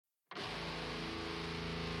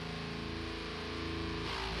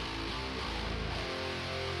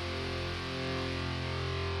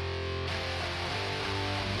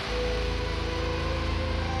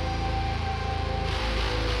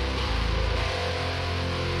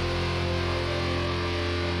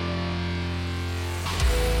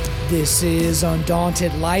This is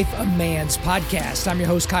Undaunted Life, a Man's Podcast. I'm your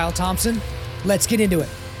host, Kyle Thompson. Let's get into it.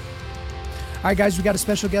 All right, guys, we got a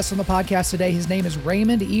special guest on the podcast today. His name is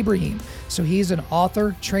RAYMOND IBRAHIM. So he's an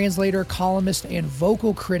author, translator, columnist, and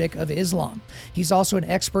vocal critic of Islam. He's also an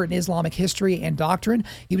expert in Islamic history and doctrine.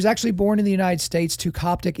 He was actually born in the United States to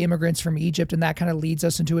Coptic immigrants from Egypt, and that kind of leads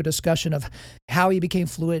us into a discussion of how he became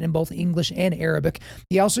fluent in both English and Arabic.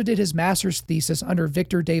 He also did his master's thesis under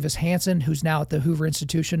Victor Davis Hanson, who's now at the Hoover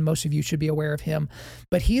Institution. Most of you should be aware of him.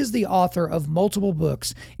 But he is the author of multiple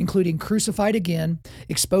books, including Crucified Again,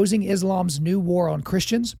 Exposing Islam's New War on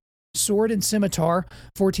Christians, Sword and Scimitar,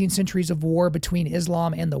 14 Centuries of War Between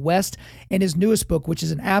Islam and the West, and his newest book, which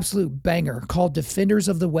is an absolute banger, called Defenders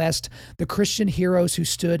of the West, The Christian Heroes Who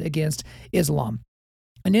Stood Against Islam.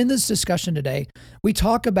 And in this discussion today, we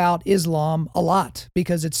talk about Islam a lot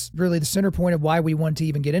because it's really the center point of why we want to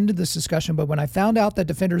even get into this discussion. But when I found out that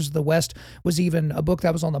Defenders of the West was even a book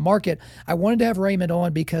that was on the market, I wanted to have RAYMOND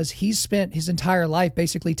on because he's spent his entire life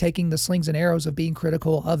basically taking the slings and arrows of being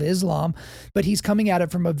critical of Islam, but he's coming at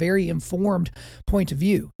it from a very informed point of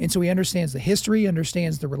view. And so he understands the history,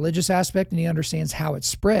 understands the religious aspect, and he understands how it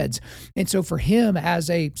spreads. And so for him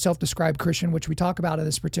as a self-described Christian, which we talk about in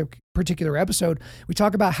this particular episode, we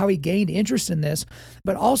talk about how he gained interest in this,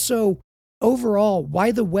 but also overall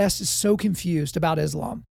why the West is so confused about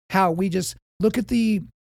Islam. How we just look at the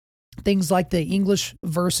things like the English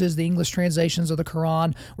verses, the English translations of the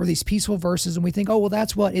Quran, or these peaceful verses, and we think, oh, well,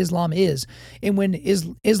 that's what Islam is. And when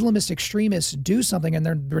Islamist extremists do something, and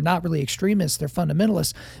they're not really extremists, they're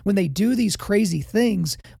fundamentalists, when they do these crazy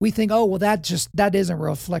things, we think, oh, well, that isn't a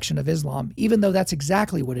reflection of Islam, even though that's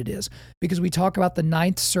exactly what it is. Because we talk about the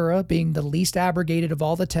 9th surah being the least abrogated of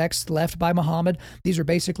all the texts left by Muhammad. These are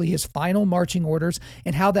basically his final marching orders,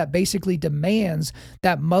 and how that basically demands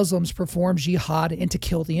that Muslims perform jihad and to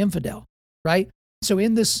kill the infidel. Right? So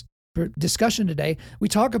in this discussion today, we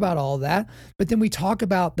talk about all of that, but then we talk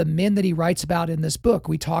about the men that he writes about in this book.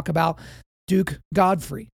 We talk about Duke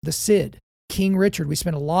Godfrey, the Cid, King Richard. We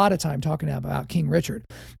spent a lot of time talking about King Richard,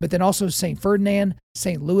 but then also St. Ferdinand,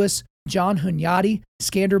 St. Louis, John Hunyadi,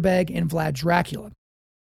 Skanderbeg, and Vlad Dracula.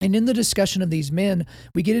 And in the discussion of these men,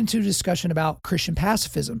 we get into a discussion about Christian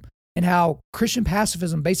pacifism, and how Christian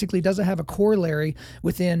pacifism basically doesn't have a corollary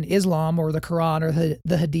within Islam or the Quran or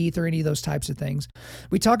the Hadith or any of those types of things.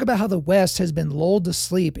 We talk about how the West has been lulled to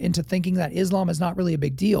sleep into thinking that Islam is not really a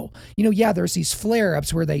big deal. There's these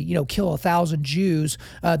flare-ups where they, kill 1,000 Jews,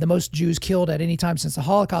 the most Jews killed at any time since the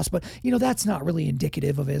Holocaust, but, that's not really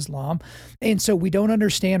indicative of Islam. And so we don't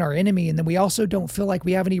understand our enemy, and then we also don't feel like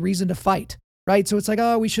we have any reason to fight. Right. So it's like,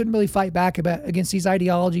 oh, we shouldn't really fight back against these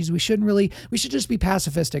ideologies. We should just be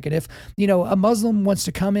pacifistic. And if, a Muslim wants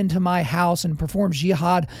to come into my house and perform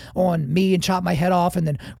jihad on me and chop my head off and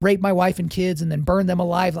then rape my wife and kids and then burn them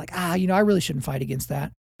alive, I really shouldn't fight against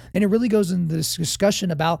that. And it really goes into this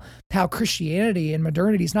discussion about how Christianity and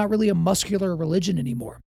modernity is not really a muscular religion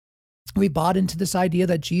anymore. We bought into this idea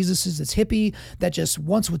that Jesus is this hippie that just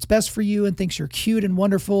wants what's best for you and thinks you're cute and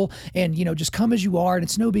wonderful and, just come as you are and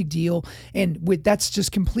it's no big deal. And that's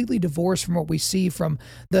just completely divorced from what we see from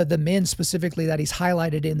the men specifically that he's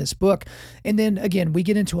highlighted in this book. And then again, we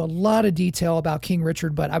get into a lot of detail about King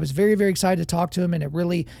Richard, but I was very, very excited to talk to him and it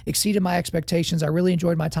really exceeded my expectations. I really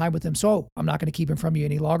enjoyed my time with him. So I'm not going to keep him from you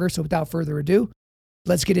any longer. So without further ado,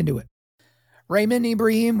 let's get into it. RAYMOND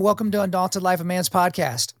IBRAHIM, welcome to Undaunted Life of Man's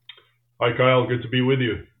podcast. Hi, Kyle. Good to be with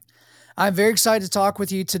you. I'm very excited to talk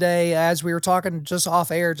with you today. As we were talking just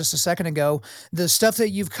off air just a second ago, the stuff that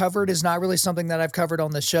you've covered is not really something that I've covered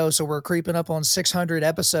on the show. So we're creeping up on 600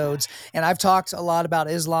 episodes, and I've talked a lot about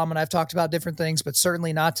Islam and I've talked about different things, but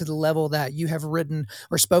certainly not to the level that you have written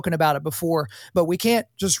or spoken about it before. But we can't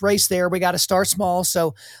just race there. We got to start small.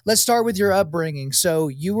 So let's start with your upbringing. So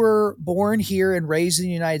you were born here and raised in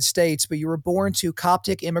the United States, but you were born to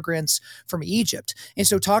Coptic immigrants from Egypt. And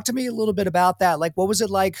so talk to me a little bit about that. Like, what was it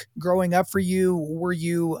like growing up for you? Were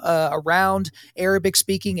you around Arabic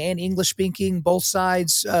speaking and English speaking, both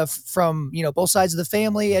sides from both sides of the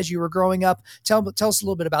family as you were growing up? Tell us a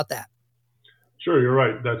little bit about that. Sure, you're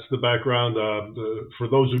right. That's the background. For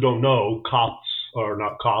those who don't know, Copts are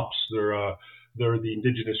not Copts. They're the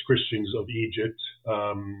indigenous Christians of Egypt,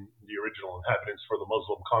 the original inhabitants for the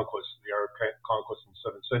Muslim conquest, the Arab conquest in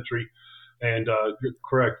the 7th century. And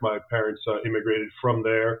correct, my parents immigrated from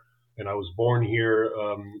there. And I was born here.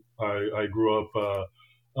 I grew up.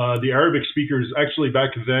 The Arabic speakers, actually back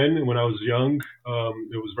then when I was young,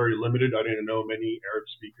 it was very limited. I didn't know many Arab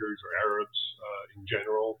speakers or Arabs in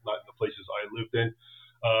general, not in the places I lived in.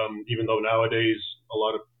 Even though nowadays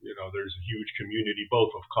there's a huge community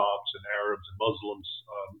both of Copts and Arabs and Muslims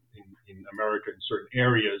in America in certain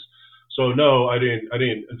areas. So no, I didn't.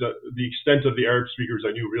 The extent of the Arab speakers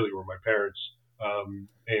I knew really were my parents,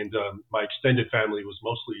 and my extended family was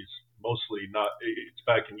mostly not. It's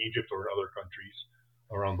back in Egypt or other countries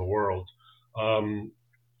around the world. Um,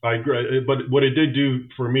 but what it did do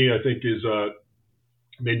for me, I think, is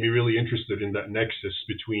made me really interested in that nexus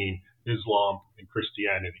between Islam and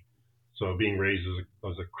Christianity. So being raised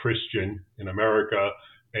as a Christian in America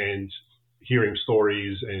and hearing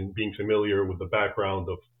stories and being familiar with the background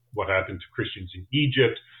of what happened to Christians in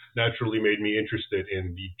Egypt naturally made me interested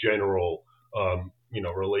in the general,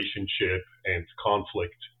 relationship and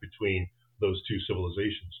conflict between those two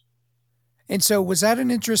civilizations. And so was that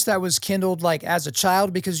an interest that was kindled like as a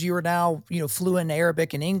child because you are now, fluent in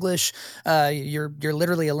Arabic and English? You're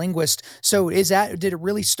literally a linguist. So did it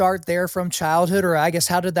really start there from childhood, or I guess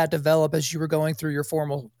how did that develop as you were going through your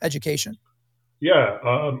formal education? Yeah,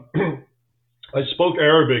 I spoke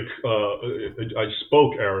Arabic.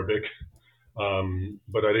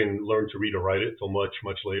 But I didn't learn to read or write it till much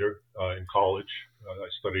later in college. I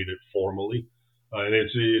studied it formally, and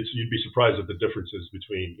it's you'd be surprised at the differences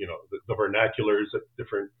between the vernaculars that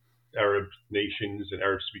different Arab nations and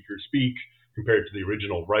Arab speakers speak compared to the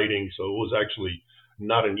original writing. So it was actually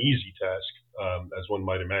not an easy task, as one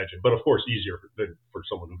might imagine, but of course easier than for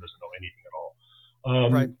someone who doesn't know anything at all.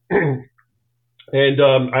 Right.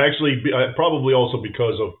 And probably also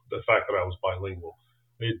because of the fact that I was bilingual,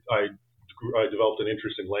 I developed an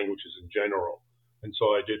interest in languages in general. And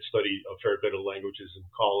so I did study a fair bit of languages in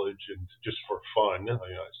college, and just for fun,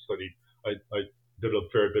 I did a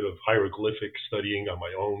fair bit of hieroglyphic studying on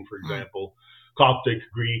my own, for example, Coptic,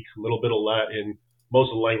 Greek, a little bit of Latin.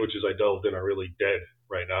 Most of the languages I delved in are really dead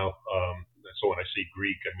right now. So when I say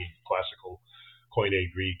Greek, I mean classical Koine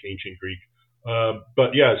Greek, ancient Greek.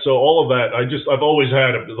 But yeah, so all of that, I've always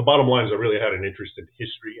had, the bottom line is I really had an interest in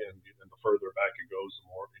history, and the further back it goes,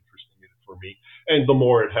 the more interesting it is for me. And the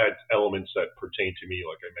more it had elements that pertain to me,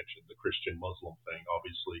 like I mentioned, the Christian Muslim thing,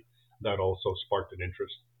 obviously, that also sparked an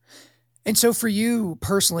interest. And so for you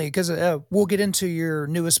personally, because we'll get into your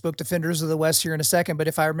newest book, Defenders of the West, here in a second, but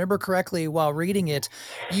if I remember correctly while reading it,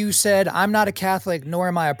 you said, I'm not a Catholic, nor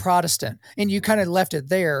am I a Protestant, and you kind of left it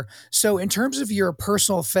there. So in terms of your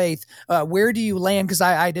personal faith, where do you land? Because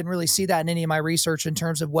I didn't really see that in any of my research in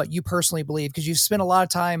terms of what you personally believe, because you've spent a lot of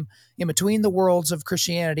time in between the worlds of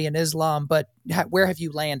Christianity and Islam, but where have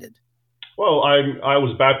you landed? Well, I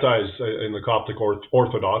was baptized in the Coptic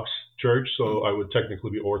Orthodox Church, so I would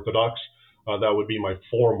technically be Orthodox. That would be my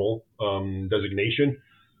formal designation.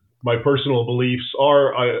 My personal beliefs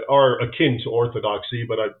are akin to Orthodoxy,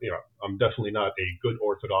 but I'm definitely not a good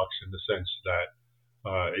Orthodox in the sense that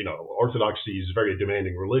Orthodoxy is a very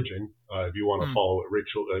demanding religion. If you want to follow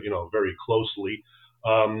it very closely.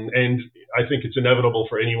 And I think it's inevitable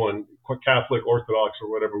for anyone, Catholic, Orthodox, or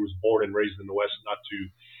whatever, who's born and raised in the West, not to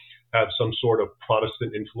have some sort of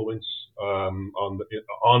Protestant influence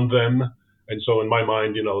on them. And so in my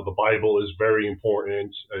mind, the Bible is very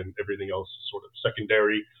important, and everything else is sort of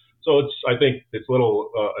secondary. So I think it's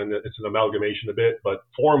it's an amalgamation a bit, but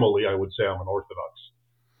formally I would say I'm an Orthodox.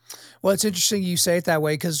 Well, it's interesting you say it that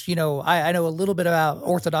way because, I know a little bit about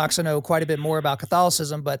Orthodox. I know quite a bit more about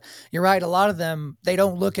Catholicism, but you're right. A lot of them, they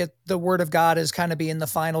don't look at the Word of God as kind of being the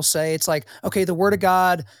final say. It's like, okay, the Word of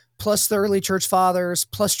God plus the early church fathers,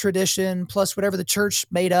 plus tradition, plus whatever the church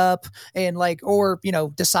made up and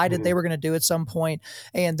decided they were going to do at some point.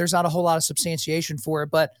 And there's not a whole lot of substantiation for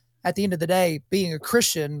it. But at the end of the day, being a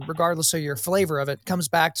Christian, regardless of your flavor of it, comes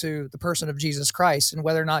back to the person of Jesus Christ and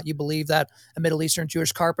whether or not you believe that a Middle Eastern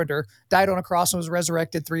Jewish carpenter died on a cross and was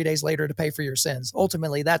resurrected 3 days later to pay for your sins.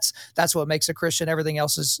 Ultimately, that's what makes a Christian. Everything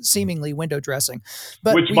else is seemingly window dressing.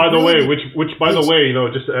 But by the way,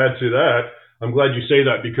 just to add to that, I'm glad you say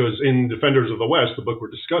that, because in Defenders of the West, the book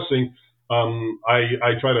we're discussing, I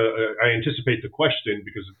anticipate the question,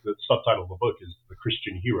 because the subtitle of the book is The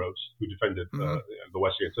Christian Heroes Who Defended the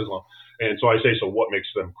West Against Islam. And so I say, so what makes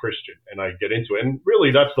them Christian? And I get into it. And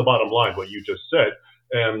really, that's the bottom line, what you just said.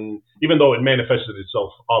 Even though it manifested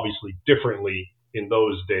itself obviously differently in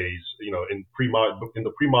those days, in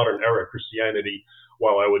the pre-modern era, Christianity,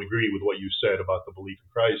 while I would agree with what you said about the belief in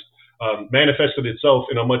Christ, manifested itself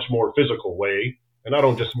in a much more physical way. And I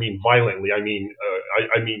don't just mean violently. I mean,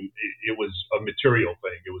 it was a material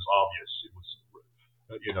thing. It was obvious. It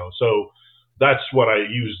was, so that's what I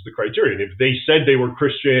used the criterion. If they said they were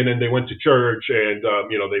Christian and they went to church and,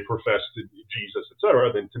 they professed Jesus,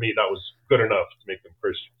 etc., then to me that was good enough to make them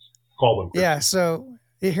Christians, call them Christians. Yeah. So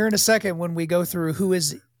here in a second, when we go through who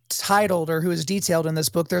is titled or who is detailed in this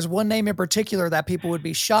book, there's one name in particular that people would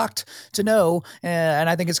be shocked to know. And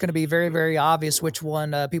I think it's going to be very, very obvious which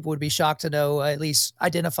one people would be shocked to know, at least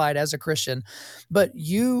identified as a Christian. But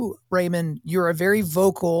you, Raymond, you're a very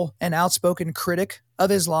vocal and outspoken critic of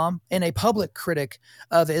Islam and a public critic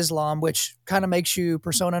of Islam, which kind of makes you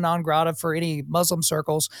persona non grata for any Muslim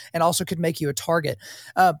circles and also could make you a target.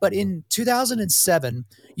 But in 2007,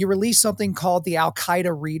 you released something called the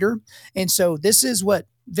Al-Qaeda Reader. And so this is what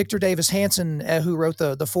Victor Davis Hanson, who wrote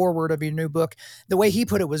the foreword of your new book, the way he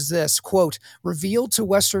put it was this, quote, revealed to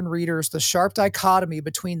Western readers the sharp dichotomy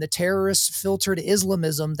between the terrorist-filtered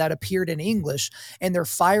Islamism that appeared in English and their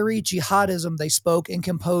fiery jihadism they spoke and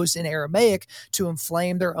composed in Aramaic to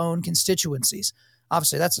inflame their own constituencies.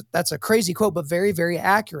 Obviously, that's a crazy quote, but very, very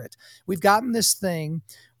accurate. We've gotten this thing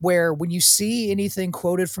where when you see anything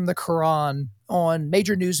quoted from the Quran on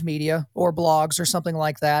major news media or blogs or something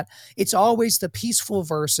like that, it's always the peaceful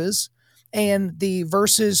verses and the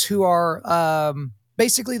verses who are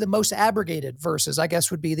basically the most abrogated verses, I guess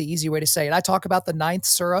would be the easy way to say it. I talk about the 9th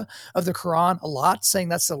surah of the Quran a lot, saying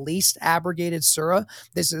that's the least abrogated surah.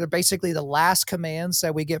 These are basically the last commands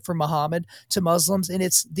that we get from Muhammad to Muslims, and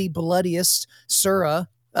it's the bloodiest surah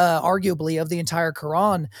arguably of the entire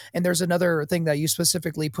Quran. And there's another thing that you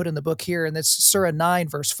specifically put in the book here, and that's Surah 9,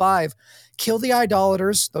 verse 5. Kill the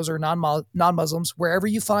idolaters, those are non-Muslims, wherever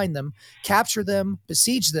you find them, capture them,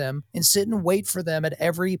 besiege them, and sit and wait for them at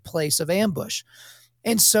every place of ambush.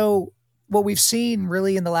 And so what we've seen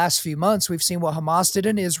really in the last few months, we've seen what Hamas did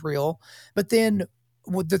in Israel, but then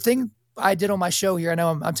the thing I did on my show here, I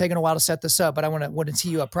know I'm taking a while to set this up, but I want to tee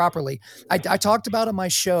you up properly. I talked about on my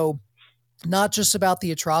show not just about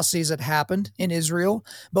the atrocities that happened in Israel,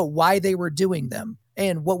 but why they were doing them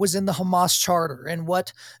and what was in the Hamas charter and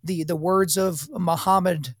what the words of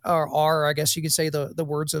Muhammad are, I guess you could say the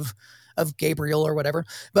words of Gabriel or whatever,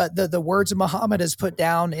 but the words of Muhammad is put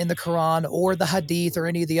down in the Quran or the Hadith or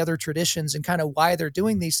any of the other traditions and kind of why they're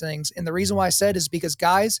doing these things. And the reason why I said is because,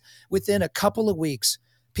 guys, within a couple of weeks,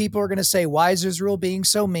 people are going to say, why is Israel being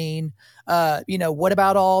so mean? What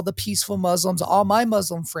about all the peaceful Muslims? All my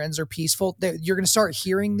Muslim friends are peaceful. You're going to start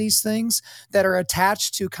hearing these things that are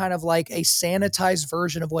attached to kind of like a sanitized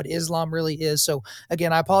version of what Islam really is. So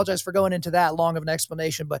again, I apologize for going into that long of an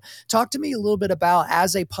explanation, but talk to me a little bit about,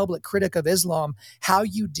 as a public critic of Islam, how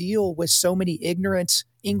you deal with so many ignorant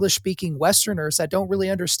English-speaking Westerners that don't really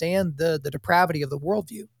understand the depravity of the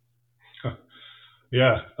worldview.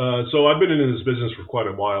 Yeah. So I've been in this business for quite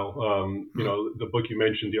a while. The book you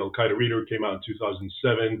mentioned, the Al-Qaeda Reader, came out in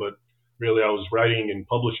 2007, but really I was writing and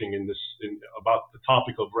publishing about the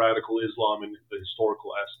topic of radical Islam and the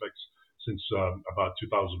historical aspects since about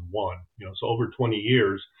 2001, so over 20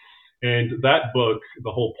 years. And that book,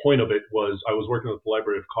 the whole point of it was, I was working at the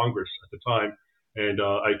Library of Congress at the time, and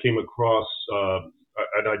I came across,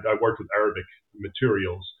 I worked with Arabic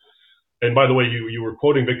materials. And by the way, you were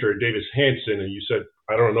quoting Victor Davis Hanson, and you said,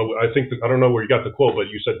 I don't know where you got the quote, but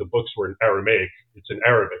you said the books were in Aramaic. It's in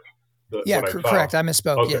Arabic. Correct. I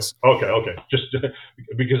misspoke. Okay. Yes. Okay. Just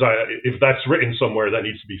because if that's written somewhere, that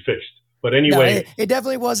needs to be fixed. But anyway, no, it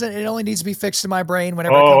definitely wasn't. It only needs to be fixed in my brain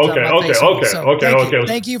whenever it comes out of my face. Okay.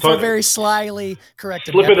 Thank you for very slyly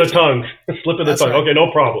correcting me. Slip of the tongue. Right. Okay,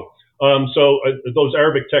 no problem. So those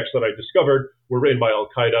Arabic texts that I discovered were written by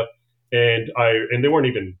Al-Qaeda. And they weren't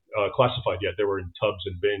even classified yet. They were in tubs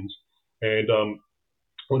and bins. And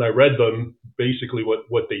when I read them, basically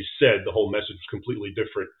what they said, the whole message was completely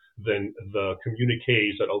different than the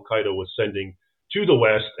communiques that Al-Qaeda was sending to the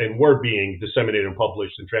West and were being disseminated and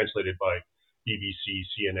published and translated by BBC,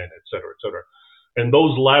 CNN, et cetera, et cetera. And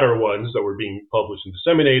those latter ones that were being published and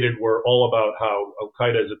disseminated were all about how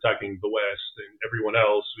Al-Qaeda is attacking the West and everyone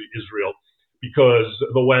else, Israel, because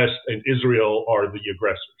the West and Israel are the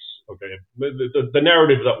aggressors. Okay, the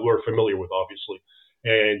narrative that we're familiar with, obviously,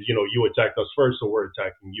 and you attacked us first, so we're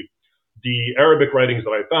attacking you. The Arabic writings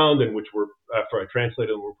that I found, and which were, after I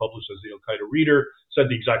translated them, were published as the Al-Qaeda Reader, said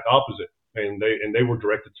the exact opposite, and they were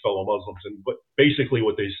directed to fellow Muslims. But basically,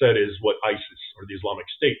 what they said is what ISIS or the Islamic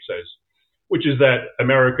State says, which is that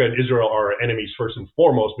America and Israel are our enemies first and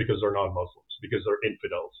foremost because they're non-Muslims, because they're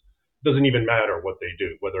infidels. It doesn't even matter what they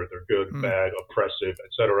do, whether they're good, bad, oppressive,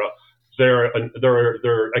 etc.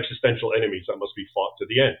 They're existential enemies that must be fought to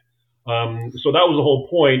the end. So that was the whole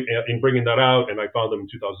point in bringing that out, and I found them in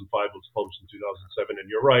 2005. It was published in 2007, and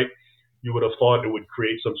you're right. You would have thought it would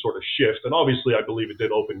create some sort of shift, and obviously I believe it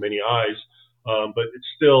did open many eyes, but it's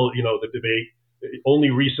still, the debate.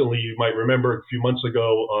 Only recently, you might remember a few months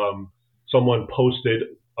ago, someone posted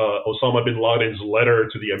Osama bin Laden's letter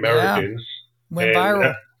to the Americans. Went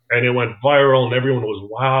viral. And it went viral, and everyone was,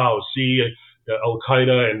 wow, see, Al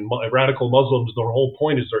Qaeda and radical Muslims, their whole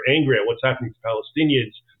point is they're angry at what's happening to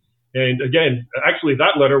Palestinians. And again, actually,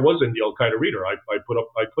 that letter was in the Al Qaeda Reader. I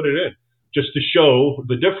put it in just to show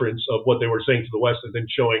the difference of what they were saying to the West, and then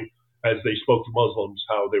showing as they spoke to Muslims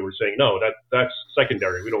how they were saying, no, that's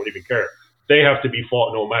secondary. We don't even care. They have to be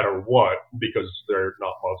fought no matter what because they're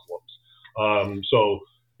not Muslims. So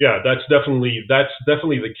yeah, that's definitely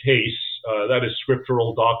the case. That is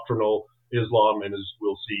scriptural, doctrinal Islam, and as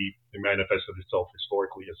we'll see, it manifested itself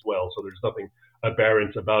historically as well. So there's nothing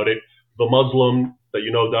aberrant about it. The Muslim that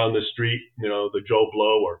you know down the street, the Joe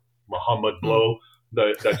Blow or Muhammad Blow,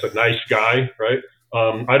 that's a nice guy, right?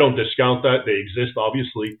 I don't discount that. They exist,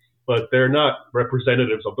 obviously, but they're not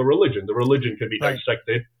representatives of the religion. The religion can be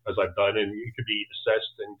dissected, as I've done, and it could be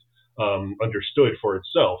assessed and understood for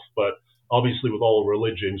itself. But obviously, with all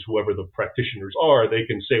religions, whoever the practitioners are, they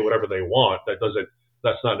can say whatever they want.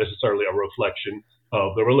 That's not necessarily a reflection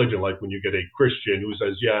of the religion. Like when you get a Christian who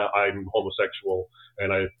says, yeah, I'm homosexual,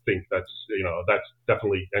 and I think that's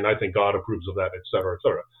definitely, and I think God approves of that, et cetera, et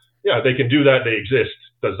cetera. Yeah, they can do that. They exist.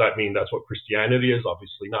 Does that mean that's what Christianity is?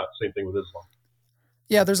 Obviously not. Same thing with Islam.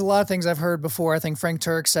 Yeah, there's a lot of things I've heard before. I think Frank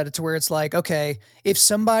Turk said it to where it's like, okay, if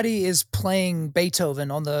somebody is playing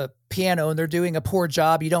Beethoven on the piano and they're doing a poor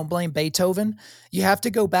job, you don't blame Beethoven. You have to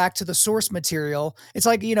go back to the source material. It's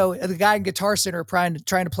like, the guy in Guitar Center trying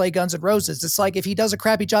to play Guns N' Roses. It's like if he does a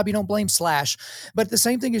crappy job, you don't blame Slash. But the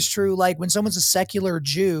same thing is true. Like when someone's a secular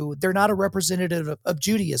Jew, they're not a representative of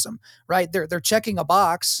Judaism, right? They're checking a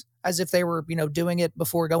box as if they were, doing it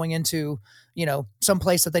before going into, some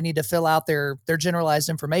place that they need to fill out their generalized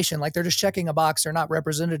information. Like they're just checking a box. They're not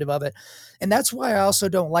representative of it. And that's why I also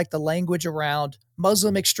don't like the language around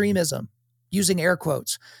Muslim extremism, using air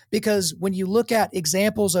quotes, because when you look at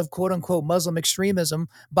examples of quote unquote Muslim extremism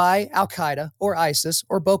by Al Qaeda or ISIS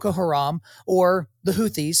or Boko Haram or the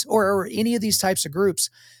Houthis or any of these types of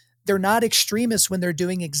groups, they're not extremists when they're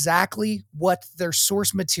doing exactly what their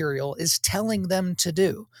source material is telling them to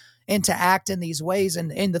do and to act in these ways.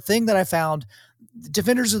 And the thing that I found,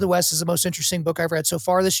 Defenders of the West is the most interesting book I've read so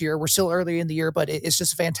far this year. We're still early in the year, but it's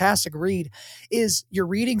just a fantastic read. Is you're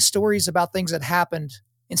reading stories about things that happened,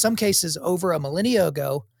 in some cases, over a millennia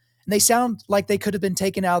ago, and they sound like they could have been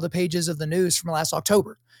taken out of the pages of the news from last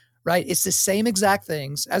October, right? It's the same exact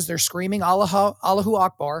things as they're screaming Allahu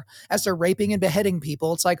Akbar, as they're raping and beheading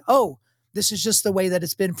people. It's like, oh, this is just the way that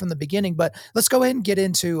it's been from the beginning. But let's go ahead and get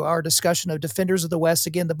into our discussion of Defenders of the West.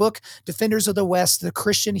 Again, the book, Defenders of the West, the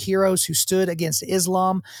Christian heroes who stood against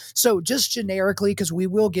Islam. So just generically, because we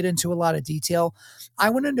will get into a lot of detail, I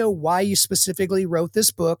want to know why you specifically wrote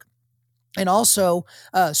this book. And also,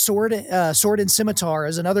 Sword and Scimitar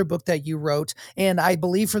is another book that you wrote. And I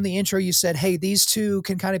believe from the intro you said, hey, these two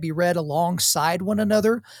can kind of be read alongside one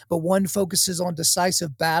another, but one focuses on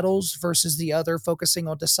decisive battles versus the other focusing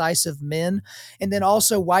on decisive men. And then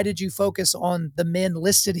also, why did you focus on the men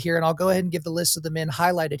listed here? And I'll go ahead and give the list of the men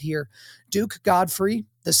highlighted here. Duke Godfrey,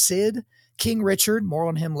 the Cid, King Richard, more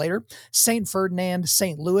on him later, St. Ferdinand,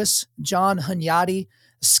 St. Louis, John Hunyadi,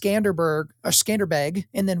 Skanderbeg,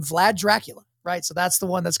 and then Vlad Dracula, right? So that's the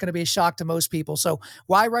one that's going to be a shock to most people. So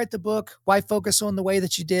why write the book? Why focus on the way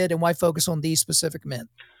that you did? And why focus on these specific men?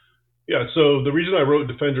 Yeah, so the reason I wrote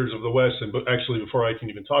Defenders of the West, and actually before I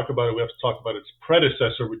can even talk about it, we have to talk about its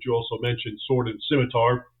predecessor, which you also mentioned, Sword and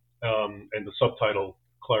Scimitar, and the subtitle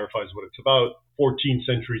clarifies what it's about, 14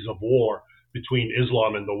 centuries of war between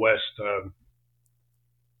Islam and the West.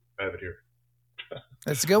 I have it here.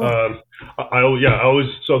 That's a good one.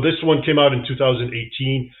 So this one came out in 2018,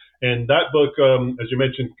 and that book, as you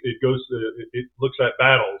mentioned, it looks at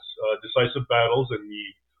battles, decisive battles, and the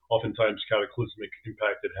oftentimes cataclysmic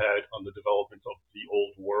impact it had on the development of the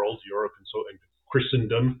old world, Europe, and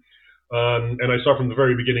Christendom. And I start from the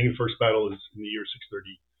very beginning. The first battle is in the year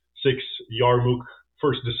 636, Yarmouk,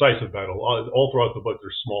 first decisive battle. All throughout the book,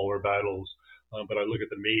 there's smaller battles, but I look at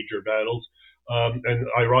the major battles. And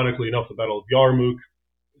ironically enough, the Battle of Yarmouk,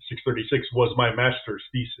 636, was my master's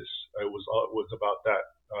thesis. It was about that,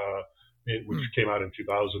 which came out in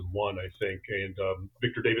 2001, I think. And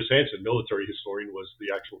Victor Davis Hanson, military historian, was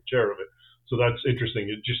the actual chair of it. So that's interesting.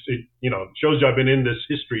 It shows you I've been in this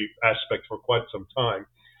history aspect for quite some time.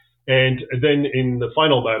 And then in the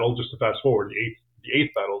final battle, just to fast forward, the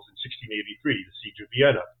eighth battle is in 1683, the Siege of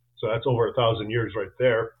Vienna. So that's over 1,000 years right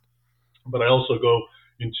there. But I also go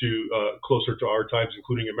into closer to our times,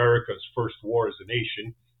 including America's first war as a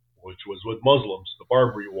nation, which was with Muslims, the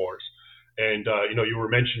Barbary Wars. And, you were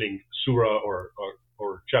mentioning Surah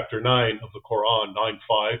or chapter 9 of the Quran,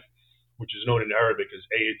 9:5, which is known in Arabic as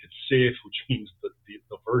Ayat al-Sayf, which means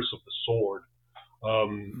the verse of the sword.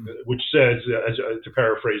 which says, to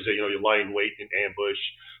paraphrase it, you lie in wait in ambush,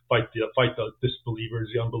 fight the disbelievers,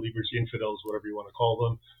 the unbelievers, the infidels, whatever you want to call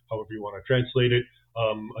them, however you want to translate it,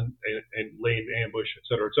 and lay in ambush, et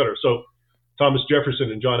cetera, et cetera. So Thomas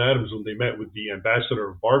Jefferson and John Adams, when they met with the ambassador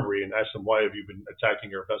of Barbary and asked him, why have you been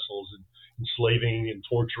attacking our vessels and enslaving and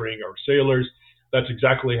torturing our sailors? That's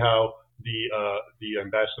exactly how the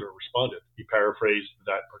ambassador responded. He paraphrased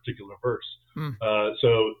that particular verse.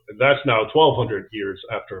 So that's now 1,200 years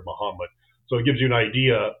after Muhammad. So it gives you an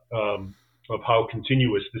idea of how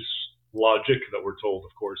continuous this logic that we're told,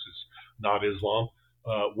 of course, is not Islam,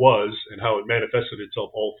 was, and how it manifested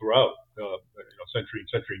itself all throughout century and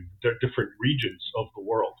century in different regions of the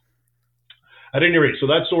world. At any rate, so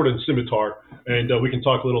that's sword and scimitar, and we can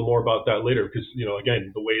talk a little more about that later because,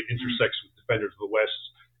 again, the way it intersects with Defenders of the West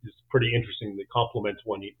is pretty interesting. They complement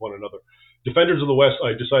one another. Defenders of the West,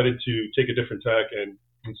 I decided to take a different tack, and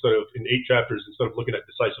instead of looking at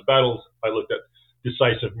decisive battles, I looked at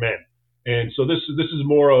decisive men. And so this is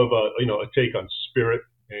more of a take on spirit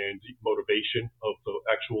and motivation of the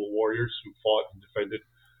actual warriors who fought and defended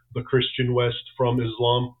the Christian West from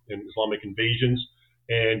Islam and Islamic invasions.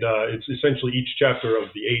 And it's essentially each chapter of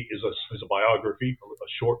the 8 is a biography, a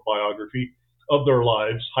short biography of their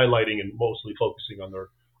lives, highlighting and mostly focusing on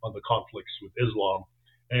the conflicts with Islam.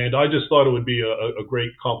 And I just thought it would be a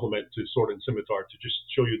great complement to Sword and Scimitar to just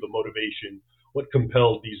show you the motivation, what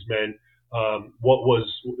compelled these men, what was,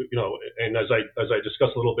 and as I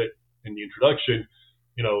discussed a little bit in the introduction,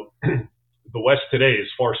 the West today is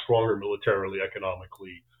far stronger militarily,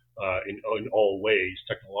 economically, in all ways,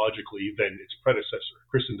 technologically, than its predecessor,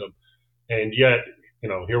 Christendom. And yet,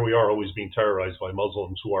 here we are always being terrorized by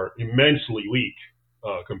Muslims who are immensely weak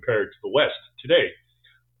compared to the West today.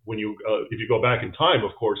 When if you go back in time,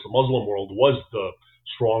 of course, the Muslim world was the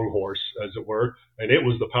strong horse, as it were, and it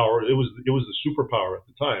was the power. It was the superpower at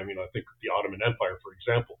the time. I think the Ottoman Empire, for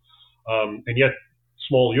example, and yet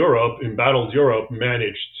small Europe, embattled Europe,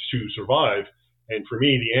 managed to survive. And for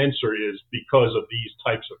me, the answer is because of these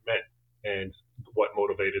types of men and what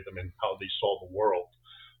motivated them and how they saw the world.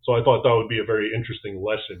 So I thought that would be a very interesting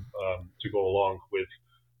lesson to go along with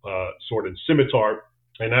Sword and Scimitar.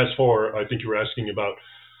 And as for, I think you were asking about,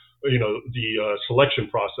 the selection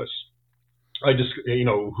process. I just,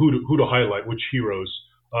 who to highlight, which heroes.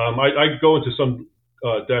 I go into some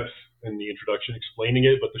depth in the introduction explaining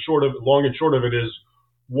it, but long and short of it is,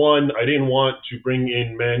 one, I didn't want to bring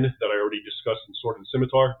in men that I already discussed in Sword and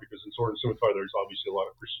Scimitar, because in Sword and Scimitar, there's obviously a lot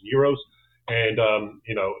of Christian heroes. And,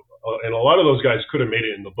 and a lot of those guys could have made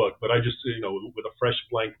it in the book, but I just, with a fresh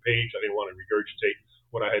blank page, I didn't want to regurgitate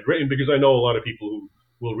what I had written, because I know a lot of people who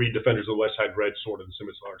will read Defenders of the West had read Sword and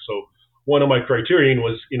Scimitar. So one of my criterion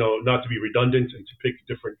was, not to be redundant and to pick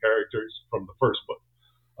different characters from the first book.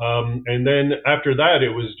 And then after that,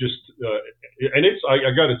 it was just, and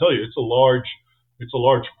I got to tell you, it's a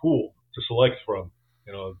large pool to select from.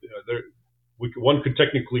 One could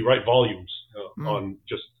technically write volumes on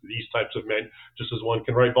just these types of men, just as one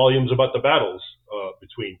can write volumes about the battles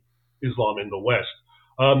between Islam and the West.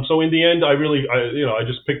 So in the end, I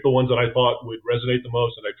just picked the ones that I thought would resonate the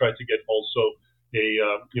most, and I tried to get also a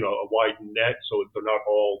wide net, so they're not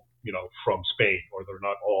all from Spain, or they're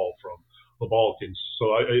not all from the Balkans.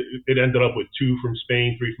 So it ended up with 2 from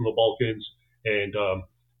Spain, 3 from the Balkans, and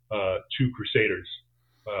 2 Crusaders.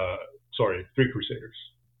 3 Crusaders.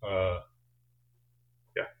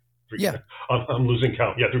 I'm losing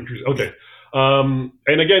count. Yeah, 3 Crusaders. Okay.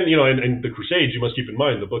 And again, and the Crusades, you must keep in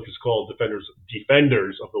mind, the book is called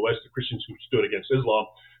Defenders of the West, the Christians who stood against Islam.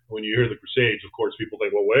 When you hear the Crusades, of course, people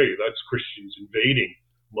think, well, wait, that's Christians invading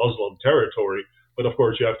Muslim territory. But of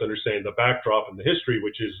course, you have to understand the backdrop and the history,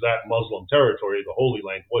 which is that Muslim territory, the Holy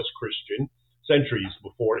Land, was Christian centuries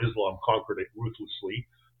before Islam conquered it ruthlessly.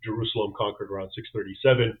 Jerusalem conquered around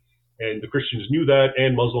 637, and the Christians knew that,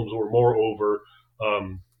 and Muslims were moreover,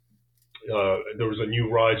 there was a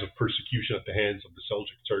new rise of persecution at the hands of the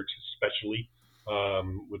Seljuk Turks, especially,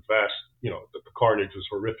 with vast, the carnage was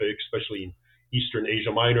horrific, especially in Eastern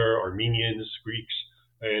Asia Minor, Armenians, Greeks,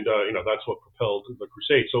 and, that's what propelled the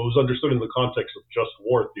Crusade. So it was understood in the context of just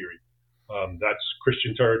war theory. That's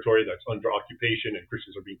Christian territory that's under occupation, and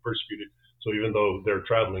Christians are being persecuted. So even though they're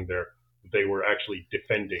traveling there, they were actually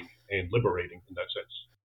defending and liberating in that sense.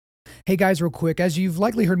 Hey guys, real quick, as you've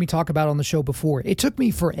likely heard me talk about on the show before, it took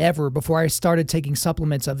me forever before I started taking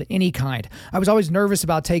supplements of any kind. I was always nervous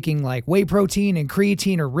about taking like whey protein and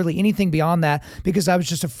creatine or really anything beyond that because I was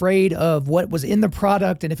just afraid of what was in the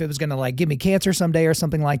product and if it was going to like give me cancer someday or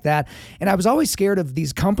something like that. And I was always scared of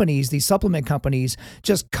these companies, these supplement companies,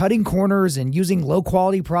 just cutting corners and using low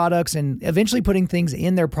quality products and eventually putting things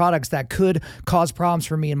in their products that could cause problems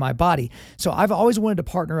for me and my body. So I've always wanted to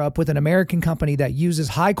partner up with an American company that uses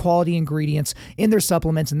high quality ingredients in their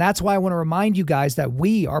supplements. And that's why I want to remind you guys that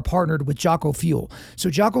we are partnered with Jocko Fuel. So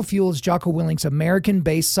Jocko Fuel is Jocko Willink's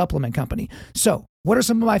American-based supplement company. So what are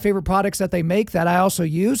some of my favorite products that they make that I also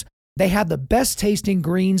use? They have the best tasting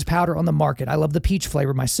greens powder on the market. I love the peach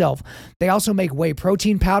flavor myself. They also make whey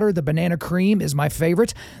protein powder. The banana cream is my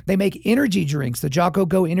favorite. They make energy drinks. The Jocko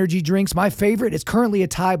Go energy drinks. My favorite is currently a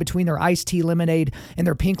tie between their iced tea lemonade and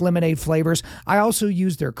their pink lemonade flavors. I also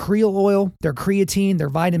use their Creel oil, their creatine, their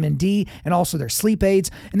vitamin D, and also their sleep aids.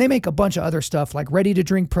 And they make a bunch of other stuff like ready to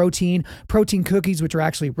drink protein cookies, which are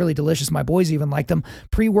actually really delicious. My boys even like them,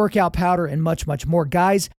 pre-workout powder, and much, much more.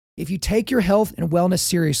 Guys, if you take your health and wellness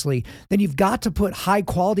seriously, then you've got to put high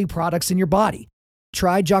quality products in your body.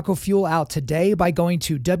 Try Jocko Fuel out today by going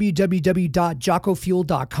to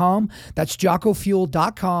www.jockofuel.com. That's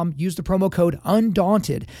jockofuel.com. Use the promo code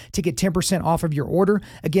UNDAUNTED to get 10% off of your order.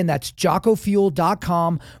 Again, that's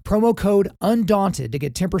jockofuel.com, promo code UNDAUNTED to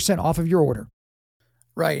get 10% off of your order.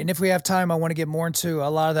 Right. And if we have time, I want to get more into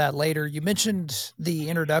a lot of that later. You mentioned the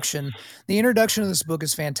introduction. The introduction of this book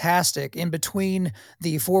is fantastic. In between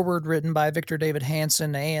the foreword written by Victor David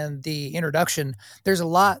Hanson and the introduction, there's a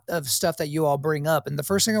lot of stuff that you all bring up. And the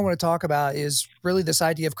first thing I want to talk about is really this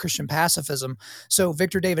idea of Christian pacifism. So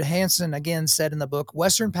Victor David Hanson, again, said in the book,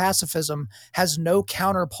 Western pacifism has no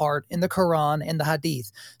counterpart in the Quran and the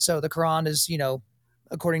Hadith. So the Quran is,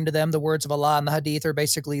 according to them, the words of Allah, and the Hadith are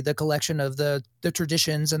basically the collection of the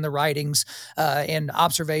traditions and the writings and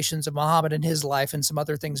observations of Muhammad and his life and some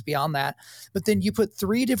other things beyond that. But then you put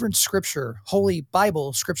 3 different Holy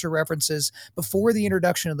Bible scripture references before the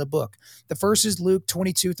introduction of the book. The first is Luke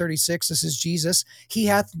 22:36. This is Jesus. He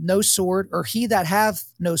hath no sword, or he that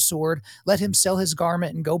hath no sword, let him sell his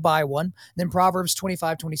garment and go buy one. Then Proverbs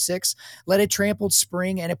 25:26. Let a trampled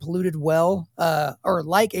spring and a polluted well, or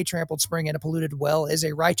like a trampled spring and a polluted well is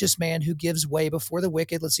a righteous man who gives way before the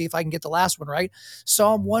wicked. Let's see if I can get the last one right.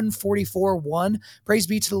 Psalm 144:1. Praise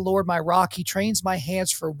be to the Lord, my rock. He trains my hands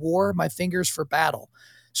for war, my fingers for battle.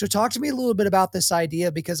 So talk to me a little bit about this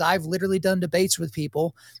idea, because I've literally done debates with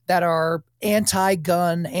people that are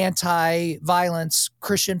anti-gun, anti-violence,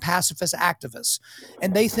 Christian pacifist activists.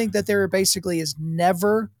 And they think that there basically is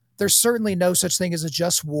never, there's certainly no such thing as a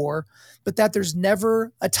just war, but that there's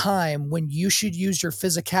never a time when you should use your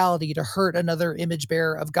physicality to hurt another image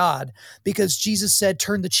bearer of God, because Jesus said,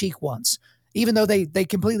 turn the cheek once. Even though they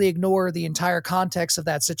completely ignore the entire context of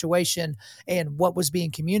that situation and what was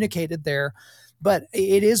being communicated there. But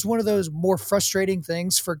it is one of those more frustrating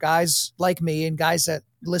things for guys like me and guys that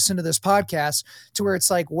listen to this podcast, to where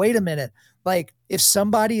it's like, wait a minute, like if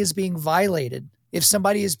somebody is being violated, if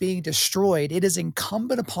somebody is being destroyed, it is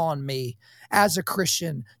incumbent upon me as a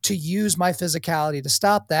Christian to use my physicality to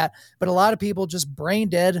stop that. But a lot of people just brain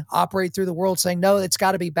dead operate through the world saying, no, it's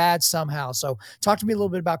got to be bad somehow. So talk to me a little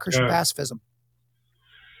bit about Christian pacifism.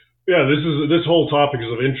 Yeah, this whole topic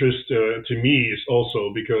is of interest to me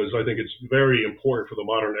also because I think it's very important for the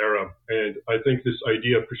modern era. And I think this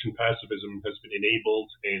idea of Christian pacifism has been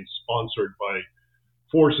enabled and sponsored by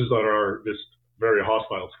forces that are just very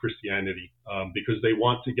hostile to Christianity, because they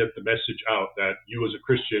want to get the message out that you as a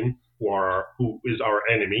Christian, who is our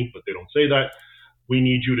enemy, but they don't say that, we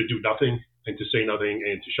need you to do nothing and to say nothing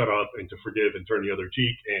and to shut up and to forgive and turn the other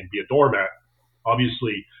cheek and be a doormat.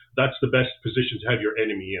 Obviously, that's the best position to have your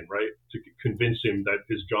enemy in, right? To convince him that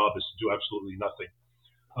his job is to do absolutely nothing.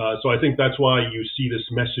 So I think that's why you see this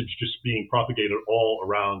message just being propagated all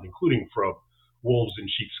around, including from wolves in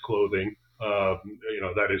sheep's clothing.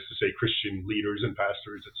 That is to say, Christian leaders and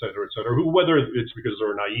pastors, et cetera, who, whether it's because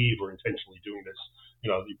they're naive or intentionally doing this,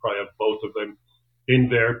 you probably have both of them in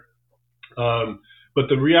there. But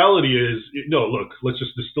the reality is, look, let's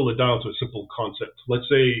just distill it down to a simple concept. Let's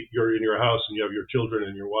say you're in your house and you have your children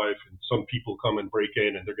and your wife, and some people come and break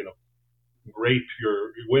in and they're going to rape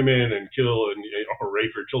your women and kill or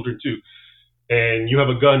rape your children too. And you have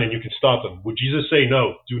a gun and you can stop them. Would Jesus say,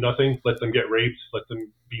 no, do nothing, let them get raped, let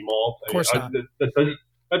them be mauled? Of course not. That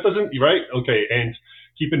doesn't, right? Okay. And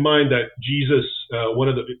keep in mind that Jesus,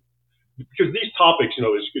 because these topics,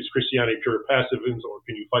 is Christianity pure pacifism, or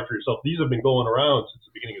can you fight for yourself? These have been going around since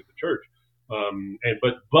the beginning of the church.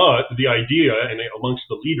 But the idea, and amongst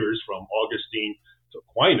the leaders from Augustine to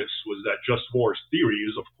Aquinas was that just war's theory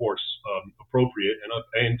is, of course, appropriate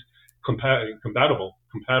and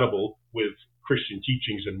compatible with Christian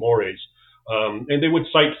teachings and mores. And they would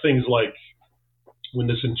cite things like when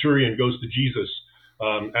the centurion goes to Jesus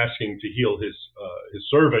asking to heal his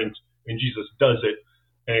servant, and Jesus does it.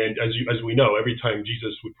 And as we know, every time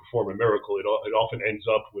Jesus would perform a miracle, it often ends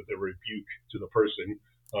up with a rebuke to the person,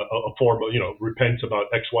 a form of, repent about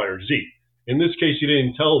X, Y, or Z. In this case, he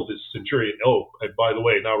didn't tell this centurion, oh, and by the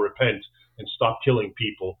way, now repent and stop killing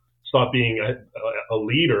people, stop being a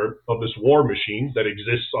leader of this war machine that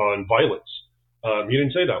exists on violence. He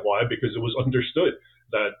didn't say that. Why? Because it was understood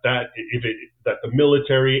that the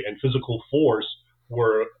military and physical force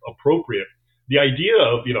were appropriate. The idea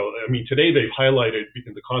of, today they've highlighted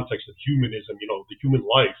in the context of humanism, the human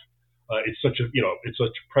life. It's such a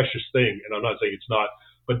precious thing, and I'm not saying it's not.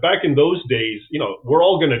 But back in those days, we're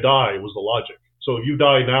all going to die was the logic. So if you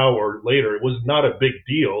die now or later, it was not a big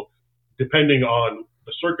deal, depending on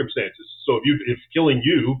the circumstances. So if killing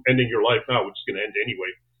you, ending your life now, which is going to end anyway,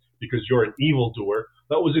 because you're an evildoer,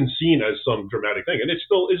 that wasn't seen as some dramatic thing, and it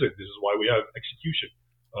still isn't. This is why we have execution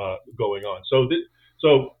going on.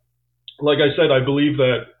 So like I said, I believe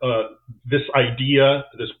that this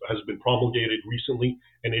has been promulgated recently,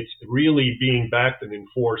 and it's really being backed and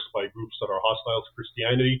enforced by groups that are hostile to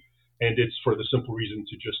Christianity. And it's for the simple reason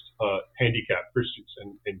to just handicap Christians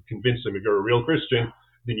and convince them if you're a real Christian,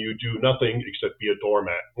 then you do nothing except be a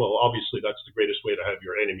doormat. Well, obviously, that's the greatest way to have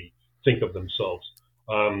your enemy think of themselves.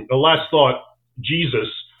 The last thought, Jesus,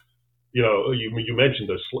 you mentioned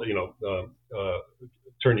this,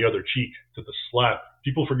 turn the other cheek to the slap.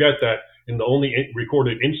 People forget that in the only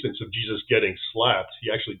recorded instance of Jesus getting slapped, he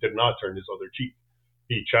actually did not turn his other cheek.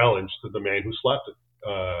 He challenged the man who slapped him,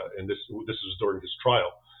 and this was during his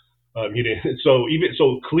trial. He didn't.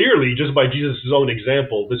 So clearly, just by Jesus' own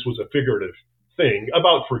example, this was a figurative thing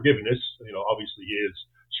about forgiveness. Obviously, he is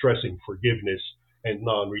stressing forgiveness and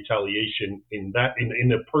non-retaliation in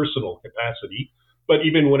a personal capacity. But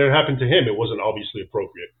even when it happened to him, it wasn't obviously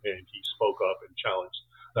appropriate, and he spoke up and challenged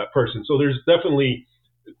that person. So there's definitely,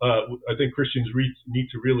 I think Christians need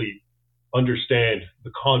to really understand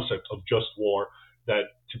the concept of just war, that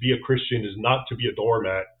to be a Christian is not to be a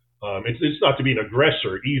doormat. It's not to be an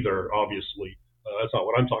aggressor either, obviously. That's not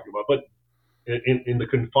what I'm talking about. But in the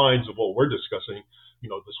confines of what we're discussing,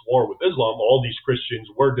 this war with Islam, all these Christians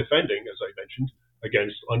were defending, as I mentioned,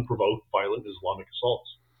 against unprovoked, violent Islamic assaults.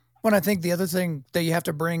 Well, I think the other thing that you have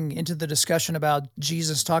to bring into the discussion about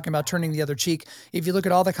Jesus talking about turning the other cheek, if you look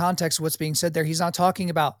at all the context of what's being said there, he's not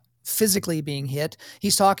talking about physically being hit.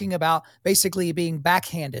 He's talking about basically being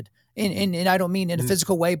backhanded. And I don't mean in a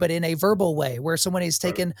physical way, but in a verbal way, where someone has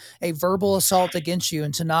taken a verbal assault against you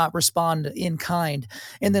and to not respond in kind.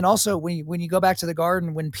 And then also when you go back to the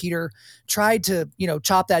garden, when Peter tried to,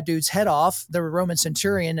 chop that dude's head off, the Roman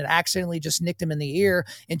centurion, and accidentally just nicked him in the ear,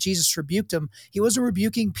 and Jesus rebuked him. He wasn't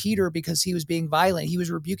rebuking Peter because he was being violent. He was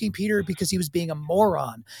rebuking Peter because he was being a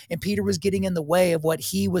moron. And Peter was getting in the way of what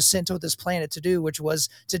he was sent to this planet to do, which was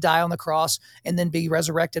to die on the cross and then be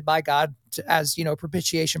resurrected by God as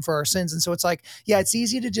propitiation for our sins. And so it's like, yeah, it's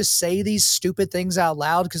easy to just say these stupid things out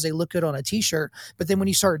loud because they look good on a t-shirt, but then when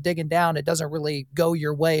you start digging down, it doesn't really go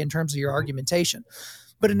your way in terms of your argumentation.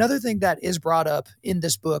 But another thing that is brought up in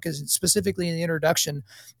this book, is specifically in the introduction,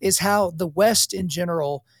 is how the West in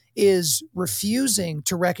general is refusing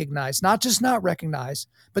to recognize, not just not recognize,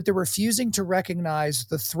 but they're refusing to recognize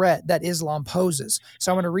the threat that Islam poses.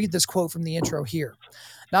 So I'm going to read this quote from the intro here.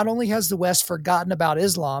 Not only has the West forgotten about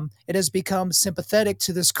Islam, it has become sympathetic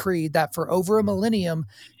to this creed that for over a millennium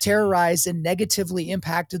terrorized and negatively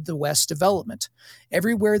impacted the West's development.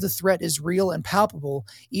 Everywhere the threat is real and palpable,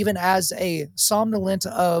 even as a somnolent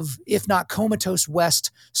of, if not comatose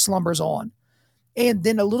West slumbers on. And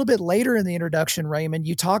then a little bit later in the introduction, Raymond,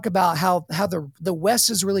 you talk about how the West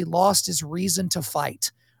has really lost its reason to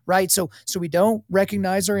fight. Right. So we don't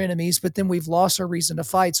recognize our enemies, but then we've lost our reason to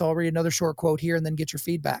fight. So I'll read another short quote here and then get your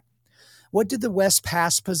feedback. What did the West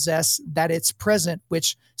past possess that its present,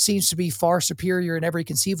 which seems to be far superior in every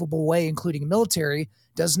conceivable way, including military,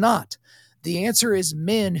 does not? The answer is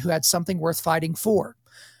men who had something worth fighting for,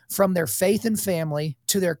 from their faith and family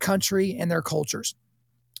to their country and their cultures.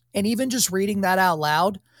 And even just reading that out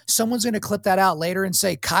loud, someone's going to clip that out later and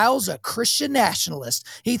say, Kyle's a Christian nationalist.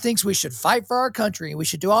 He thinks we should fight for our country and we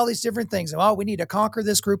should do all these different things. And, we need to conquer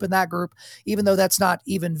this group and that group, even though that's not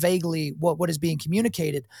even vaguely what is being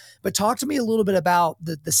communicated. But talk to me a little bit about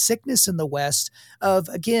the sickness in the West of,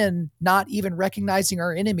 again, not even recognizing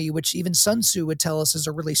our enemy, which even Sun Tzu would tell us is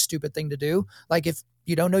a really stupid thing to do. Like, if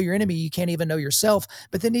you don't know your enemy, you can't even know yourself.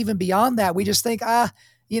 But then even beyond that, we just think,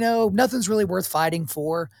 nothing's really worth fighting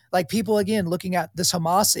for. Like people, again, looking at this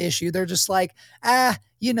Hamas issue, they're just like,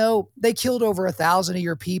 they killed over 1,000 of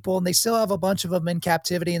your people and they still have a bunch of them in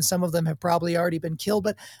captivity. And some of them have probably already been killed,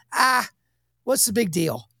 but what's the big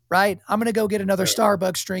deal? Right? I'm going to go get another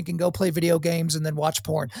Starbucks drink and go play video games and then watch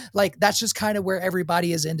porn. Like that's just kind of where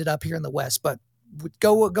everybody has ended up here in the West, but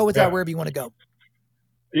go with that wherever you want to go.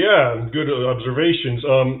 Yeah. Good observations.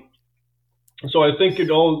 So I think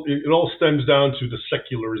it all stems down to the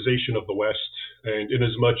secularization of the West, and in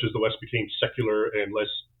as much as the West became secular and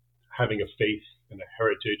less having a faith and a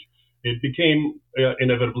heritage, it became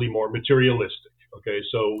inevitably more materialistic. Okay,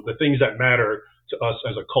 so the things that matter to us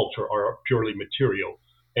as a culture are purely material,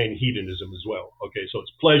 and hedonism as well. Okay, so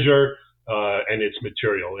it's pleasure and it's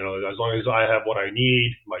material. As long as I have what I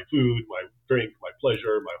need, my food, my drink, my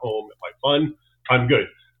pleasure, my home, my fun, I'm good.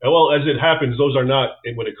 Well, as it happens, those are not,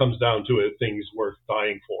 when it comes down to it, things worth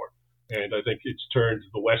dying for. And I think it's turned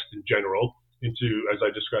the West in general into, as I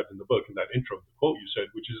described in the book, in that intro, the quote you said,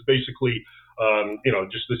 which is basically,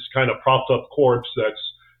 just this kind of propped up corpse that's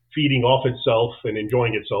feeding off itself and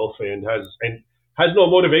enjoying itself and has no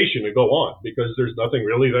motivation to go on because there's nothing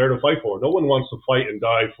really there to fight for. No one wants to fight and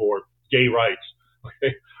die for gay rights.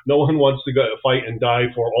 Okay? No one wants to go fight and die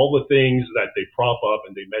for all the things that they prop up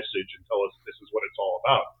and they message and tell us this is what it's all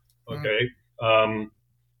about. Okay,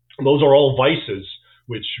 those are all vices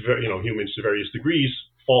which humans to various degrees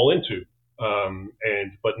fall into.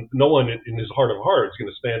 But no one in his heart of hearts is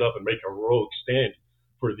going to stand up and make a heroic stand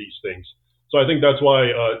for these things. So I think that's why,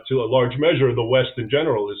 to a large measure, the West in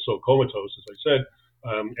general is so comatose, as I said,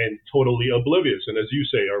 and totally oblivious. And as you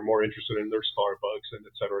say, are more interested in their Starbucks and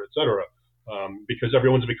et cetera, because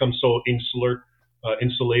everyone's become so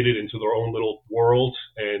insulated into their own little world.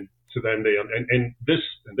 And to them,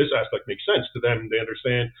 this aspect makes sense to them. They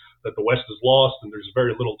understand that the West is lost and there's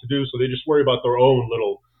very little to do, so they just worry about their own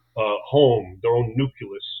little home, their own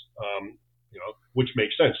nucleus, which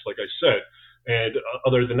makes sense, like I said. And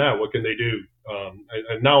other than that, what can they do?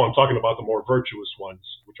 And now I'm talking about the more virtuous ones,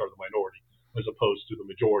 which are the minority, as opposed to the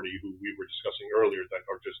majority who we were discussing earlier that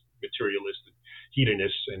are just materialistic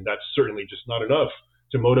hedonists. And that's certainly just not enough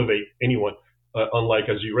to motivate anyone. Unlike,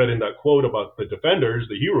 as you read in that quote about the defenders,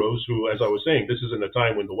 the heroes, who, as I was saying, this is in a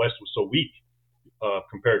time when the West was so weak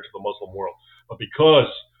compared to the Muslim world. But because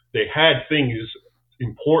they had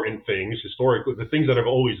important things, historically, the things that have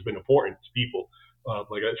always been important to people,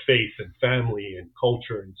 like faith and family and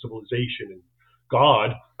culture and civilization and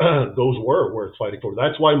God, those were worth fighting for.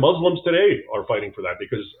 That's why Muslims today are fighting for that,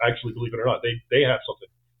 because actually, believe it or not, they have something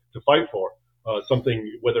to fight for.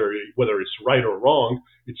 Something, whether it's right or wrong,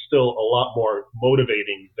 it's still a lot more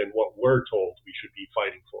motivating than what we're told we should be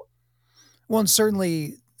fighting for. Well, and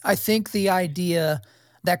certainly, I think the idea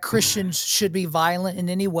that Christians should be violent in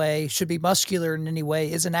any way, should be muscular in any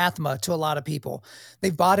way, is anathema to a lot of people.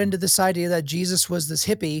 They've bought into this idea that Jesus was this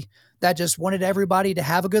hippie that just wanted everybody to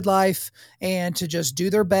have a good life and to just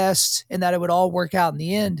do their best and that it would all work out in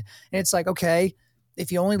the end. And it's like, okay,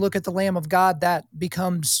 if you only look at the Lamb of God, that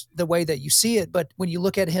becomes the way that you see it. But when you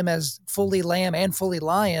look at him as fully lamb and fully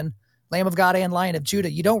lion, Lamb of God and Lion of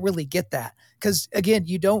Judah, you don't really get that. Because again,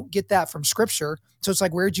 you don't get that from scripture. So it's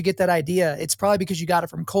like, where'd you get that idea? It's probably because you got it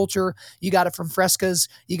from culture. You got it from frescoes.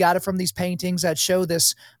 You got it from these paintings that show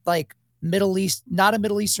this like Middle East, not a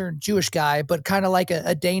Middle Eastern Jewish guy, but kind of like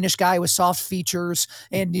a Danish guy with soft features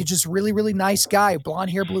and he's just really, really nice guy,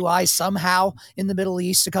 blonde hair, blue eyes, somehow in the Middle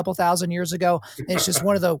East a couple thousand years ago. And it's just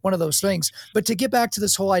one of those things. But to get back to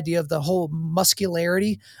this whole idea of the whole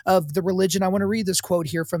muscularity of the religion, I want to read this quote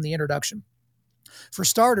here from the introduction. For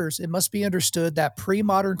starters, it must be understood that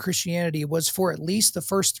pre-modern Christianity was, for at least the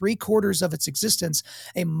first 3/4 of its existence,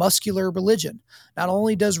 a muscular religion. Not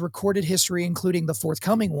only does recorded history, including the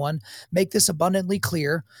forthcoming one, make this abundantly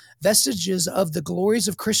clear, vestiges of the glories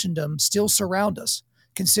of Christendom still surround us.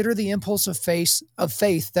 Consider the impulse of faith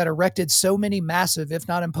that erected so many massive, if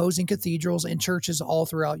not imposing, cathedrals and churches all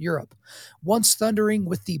throughout Europe. Once thundering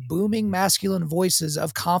with the booming masculine voices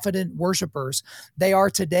of confident worshipers, they are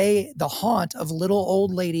today the haunt of little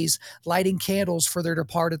old ladies lighting candles for their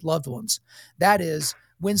departed loved ones. That is,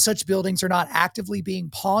 when such buildings are not actively being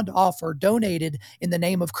pawned off or donated in the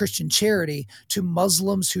name of Christian charity to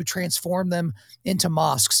Muslims who transform them into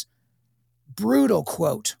mosques. Brutal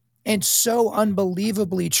quote. And so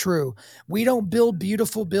unbelievably true. We don't build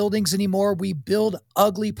beautiful buildings anymore. We build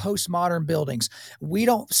ugly postmodern buildings. We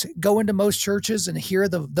don't go into most churches and hear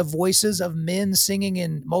the voices of men singing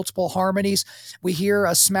in multiple harmonies. We hear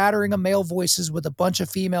a smattering of male voices with a bunch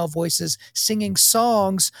of female voices singing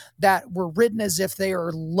songs that were written as if they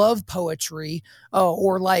are love poetry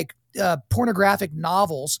or like pornographic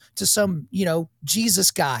novels to some,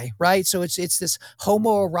 Jesus guy, right? So it's this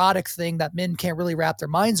homoerotic thing that men can't really wrap their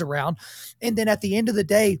minds around. And then at the end of the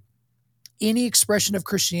day, any expression of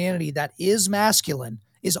Christianity that is masculine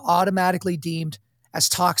is automatically deemed as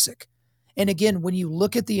toxic. And again, when you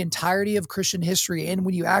look at the entirety of Christian history and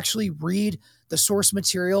when you actually read the source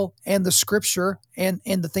material and the scripture and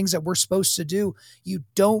the things that we're supposed to do, you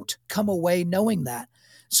don't come away knowing that.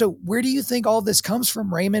 So where do you think all this comes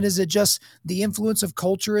from, Raymond? Is it just the influence of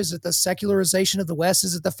culture? Is it the secularization of the West?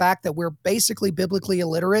 Is it the fact that we're basically biblically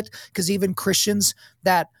illiterate? Because even Christians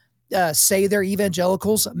that say they're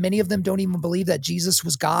evangelicals, many of them don't even believe that Jesus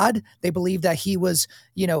was God. They believe that he was,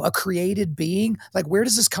 a created being. Like, where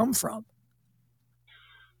does this come from?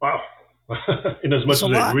 Wow. In as much as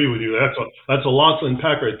I agree with you, that's a lot to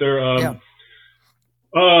unpack right there. I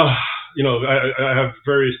have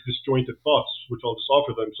various disjointed thoughts, which I'll just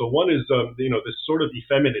offer them. So one is, this sort of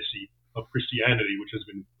effeminacy of Christianity, which has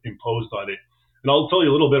been imposed on it. And I'll tell you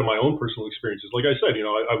a little bit of my own personal experiences. Like I said,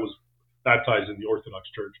 I was baptized in the Orthodox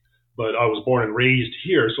Church, but I was born and raised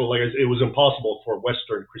here. So it was impossible for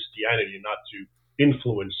Western Christianity not to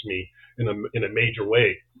influence me in a major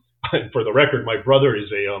way. And for the record, my brother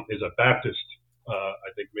is a Baptist, I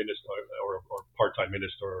think minister or part-time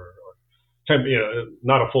minister or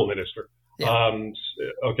not a full minister. Yeah.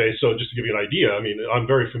 Okay, so just to give you an idea, I'm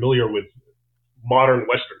very familiar with modern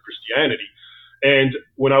Western Christianity. And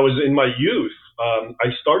when I was in my youth,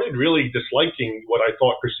 I started really disliking what I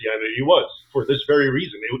thought Christianity was for this very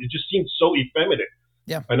reason. It just seemed so effeminate.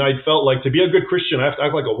 Yeah. And I felt like to be a good Christian, I have to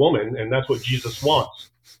act like a woman, and that's what Jesus wants.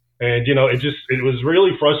 And, it was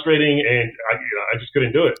really frustrating, and I just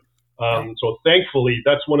couldn't do it. So thankfully,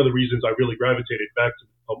 that's one of the reasons I really gravitated back to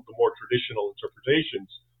the more traditional interpretations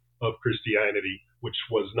of Christianity, which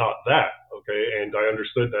was not that, okay? And I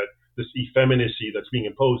understood that this effeminacy that's being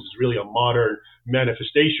imposed is really a modern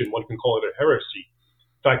manifestation. One can call it a heresy.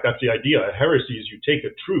 In fact, that's the idea. A heresy is you take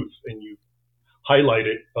a truth and you highlight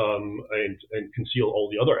it and conceal all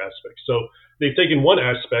the other aspects. So they've taken one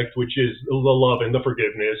aspect, which is the love and the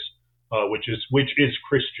forgiveness, which is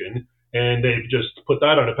Christian, and they've just put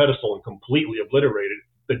that on a pedestal and completely obliterated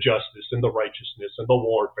the justice and the righteousness and the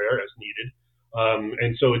warfare as needed.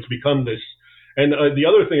 And so it's become this. And the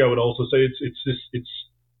other thing I would also say,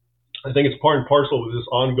 I think it's part and parcel with this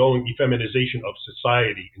ongoing effeminization of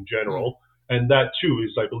society in general, and that too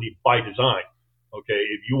is, I believe, by design. Okay,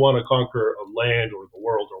 if you want to conquer a land or the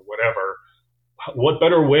world or whatever, what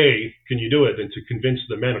better way can you do it than to convince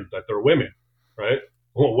the men that they're women, right?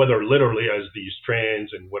 Well, whether literally as these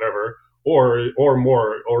trans and whatever, or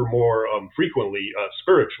more frequently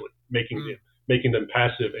spiritually, making them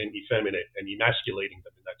passive and effeminate and emasculating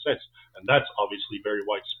them in that sense, and that's obviously very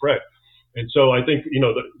widespread. And so I think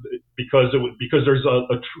because there's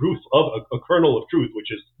a truth of a kernel of truth,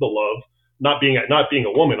 which is the love. Not being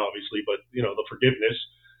a woman, obviously, but the forgiveness.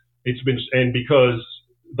 And because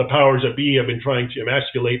the powers that be have been trying to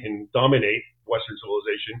emasculate and dominate Western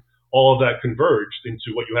civilization, all of that converged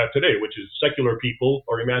into what you have today, which is secular people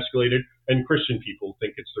are emasculated and Christian people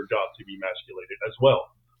think it's their job to be emasculated as well.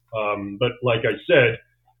 But like I said,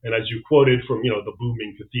 and as you quoted from the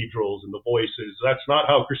booming cathedrals and the voices, that's not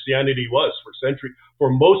how Christianity was for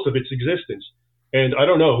most of its existence. And I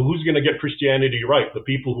don't know who's going to get Christianity right, the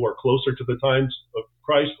people who are closer to the times of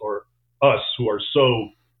Christ or us who are so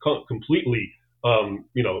completely,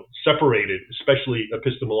 separated, especially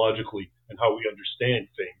epistemologically and how we understand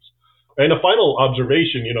things. And a final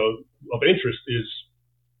observation, of interest is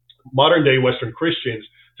modern day Western Christians,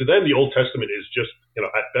 to them, the Old Testament is just,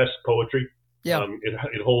 at best poetry. Yeah.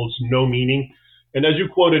 It holds no meaning. And as you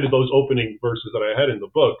quoted those opening verses that I had in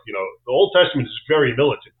the book, the Old Testament is very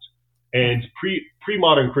militant. And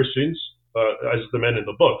pre-modern Christians, as the men in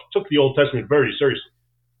the book, took the Old Testament very seriously.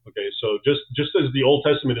 Okay, so just as the Old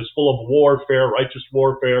Testament is full of warfare, righteous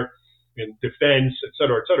warfare, and defense, et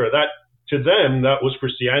cetera, that to them that was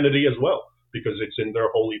Christianity as well, because it's in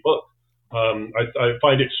their holy book. I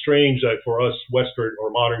find it strange that for us Western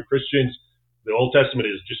or modern Christians, the Old Testament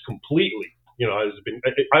is just completely, has been.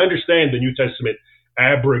 I understand the New Testament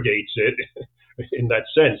abrogates it in that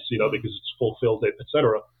sense, because it's fulfilled it, et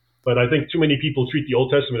cetera. But I think too many people treat the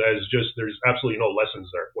Old Testament as just there's absolutely no lessons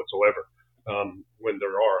there whatsoever, when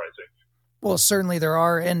there are, I think. Well, certainly there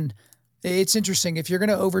are. And it's interesting. If you're going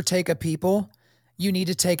to overtake a people, you need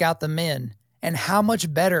to take out the men. And how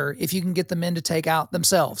much better if you can get the men to take out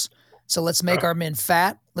themselves. So let's make our men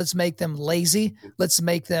fat. Let's make them lazy. Let's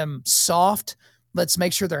make them soft. Let's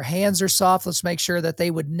make sure their hands are soft. Let's make sure that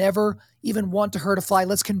they would never even want to hurt a fly.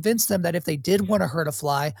 Let's convince them that if they did want to hurt a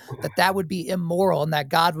fly, that would be immoral and that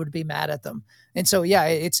God would be mad at them. And so, yeah,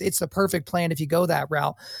 it's the perfect plan if you go that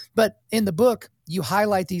route. But in the book, you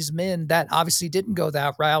highlight these men that obviously didn't go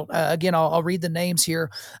that route. Again, I'll read the names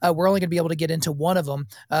here. We're only going to be able to get into one of them.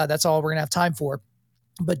 That's all we're going to have time for.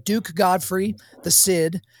 But Duke Godfrey, the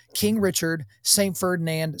Cid, King Richard, St.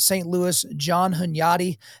 Ferdinand, St. Louis, John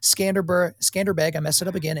Hunyadi, Skanderbeg, I messed it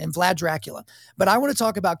up again, and Vlad Dracula. But I want to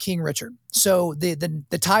talk about King Richard. So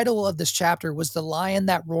the title of this chapter was The Lion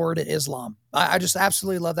That Roared at Islam. I just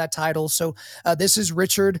absolutely love that title. So this is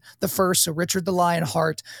Richard the First, so Richard the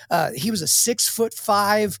Lionheart. He was a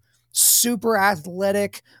 6'5", super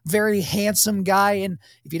athletic, very handsome guy. And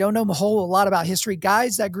if you don't know a whole lot about history,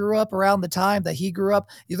 guys that grew up around the time that he grew up,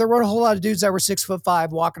 there were a whole lot of dudes that were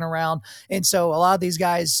 6'5" walking around. And so a lot of these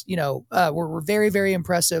guys, were very, very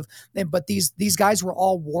impressive. But these guys were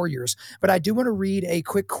all warriors. But I do want to read a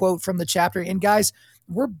quick quote from the chapter. And guys,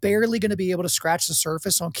 we're barely going to be able to scratch the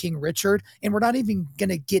surface on King Richard, and we're not even going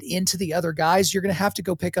to get into the other guys. You're going to have to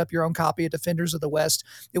go pick up your own copy of Defenders of the West.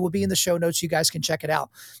 It will be in the show notes. You guys can check it out.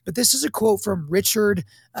 But this is a quote from Richard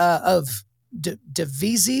of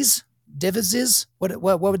Devizes.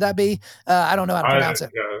 What would that be? I don't know how to pronounce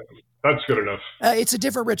it. That's good enough. It's a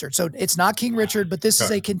different Richard. So it's not King Richard, but this is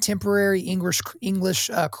a contemporary English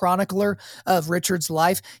chronicler of Richard's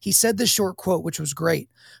life. He said this short quote, which was great.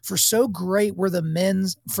 For so great was the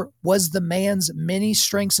man's many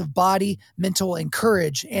strengths of body, mental, and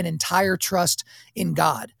courage, and entire trust in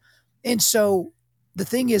God. And so the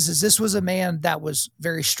thing is this was a man that was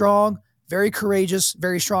very strong, very courageous,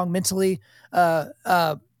 very strong mentally,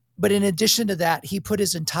 but in addition to that, he put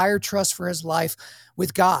his entire trust for his life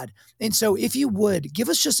with God. And so if you would, give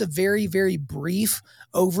us just a very, very brief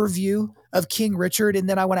overview of King Richard. And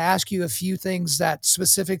then I want to ask you a few things that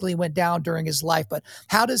specifically went down during his life. But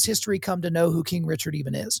how does history come to know who King Richard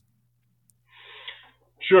even is?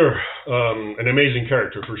 Sure. An amazing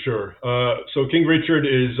character for sure. So King Richard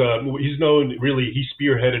is, he's known really, he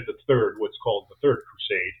spearheaded what's called the Third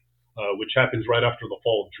Crusade, which happens right after the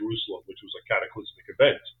fall of Jerusalem, which was a cataclysmic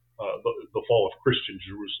event. The fall of Christian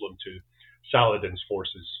Jerusalem to Saladin's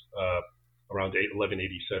forces around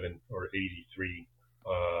 1187 or 83,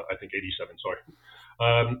 I think 87, sorry.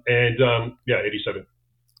 87.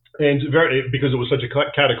 And because it was such a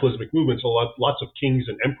cataclysmic movement, so lots of kings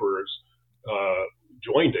and emperors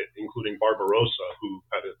joined it, including Barbarossa, who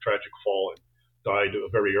had a tragic fall and died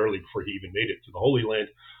very early before he even made it to the Holy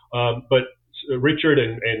Land. But Richard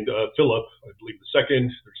and Philip, I believe the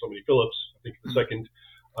second, there's so many Philips, I think the second,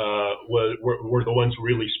 were the ones who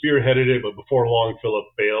really spearheaded it. But before long, Philip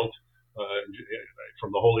bailed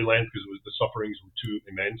from the Holy Land because the sufferings were too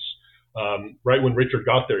immense. Right when Richard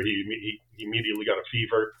got there, he immediately got a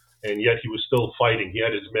fever, and yet he was still fighting. He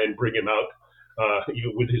had his men bring him out,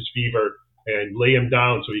 even with his fever, and lay him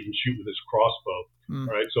down so he can shoot with his crossbow.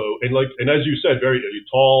 Right. So and as you said, very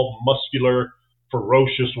tall, muscular,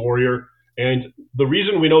 ferocious warrior. And the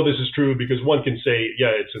reason we know this is true, because one can say,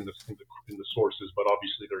 yeah, it's in the sources, but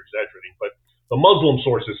obviously they're exaggerating. But the Muslim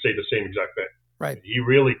sources say the same exact thing. Right. He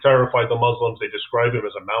really terrified the Muslims. They describe him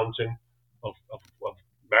as a mountain of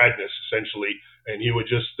madness, essentially. And he would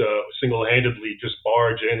just single-handedly just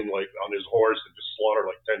barge in like on his horse and just slaughter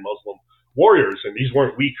like 10 Muslim warriors. And these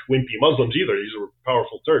weren't weak, wimpy Muslims either. These were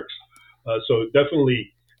powerful Turks. So definitely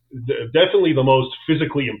the most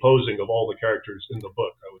physically imposing of all the characters in the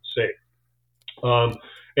book, I would say.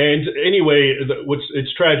 And anyway,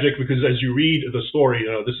 it's tragic because as you read the story,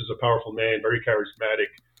 this is a powerful man, very charismatic.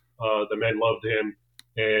 The men loved him,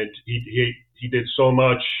 and he did so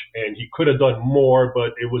much, and he could have done more,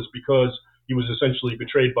 but it was because he was essentially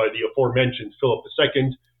betrayed by the aforementioned Philip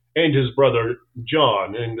II and his brother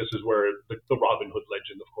John. And this is where the Robin Hood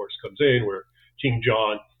legend, of course, comes in, where King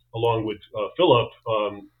John, along with Philip,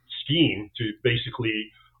 scheme to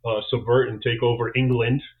basically subvert and take over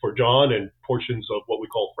England for John and portions of what we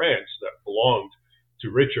call France that belonged to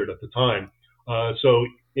Richard at the time. So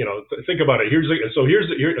think about it. Here's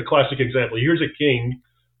a classic example. Here's a king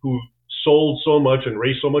who sold so much and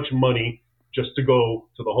raised so much money just to go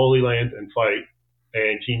to the Holy Land and fight,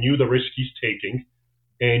 and he knew the risk he's taking,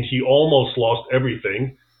 and he almost lost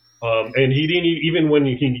everything. And he didn't even when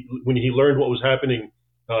he learned what was happening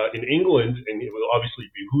in England, and it would obviously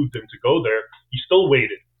behooved him to go there, he still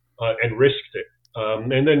waited and risked it.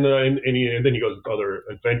 And then he goes to other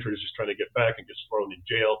adventures, just trying to get back, and gets thrown in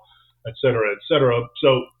jail, et cetera, et cetera.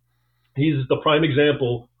 So he's the prime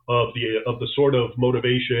example of the sort of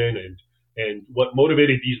motivation and what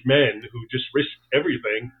motivated these men who just risked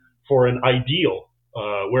everything for an ideal.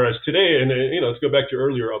 Whereas today, and let's go back to your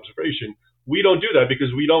earlier observation, we don't do that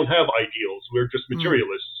because we don't have ideals. We're just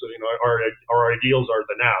materialists. So, our ideals are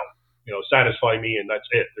the now. Satisfy me, and that's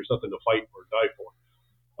it. There's nothing to fight or die for.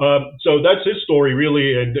 So that's his story,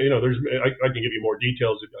 really. And I can give you more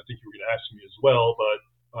details if I think you were going to ask me as well. But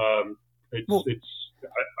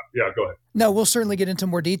yeah, go ahead. No, we'll certainly get into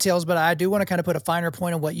more details, but I do want to kind of put a finer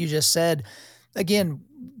point on what you just said. Again,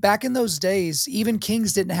 back in those days, even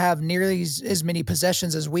kings didn't have nearly as many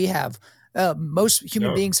possessions as we have. Most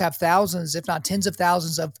human beings have thousands, if not tens of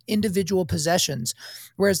thousands of individual possessions,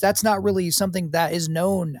 whereas that's not really something that is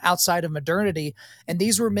known outside of modernity. And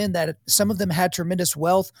these were men that some of them had tremendous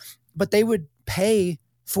wealth, but they would pay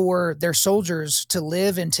for their soldiers to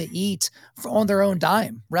live and to eat on their own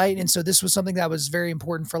dime, right? And so this was something that was very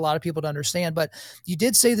important for a lot of people to understand. But you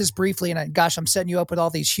did say this briefly, and I'm setting you up with all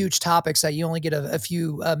these huge topics that you only get a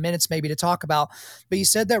few minutes maybe to talk about. But you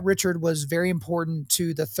said that Richard was very important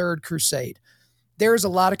to the Third Crusade. There is a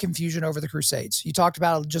lot of confusion over the Crusades. You talked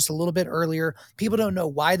about it just a little bit earlier. People don't know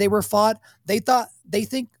why they were fought. They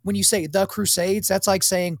think when you say the Crusades, that's like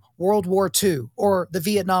saying World War II or the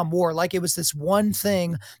Vietnam War, like it was this one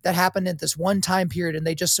thing that happened at this one time period, and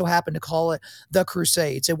they just so happened to call it the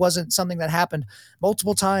Crusades. It wasn't something that happened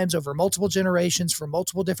multiple times over multiple generations for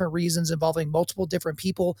multiple different reasons involving multiple different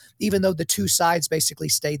people, even though the two sides basically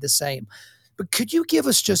stayed the same. But could you give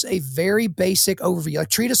us just a very basic overview? Like,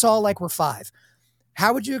 treat us all like we're five.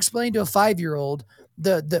 How would you explain to a 5-year-old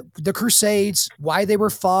the Crusades, why they were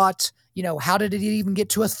fought? How did it even get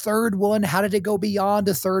to a third one? How did it go beyond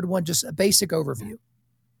a third one? Just a basic overview.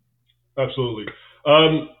 Absolutely.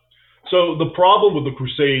 So the problem with the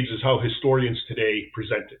Crusades is how historians today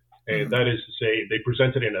present it. And that is to say, they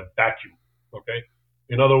present it in a vacuum. Okay.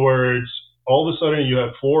 In other words, all of a sudden you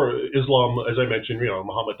have Islam, as I mentioned,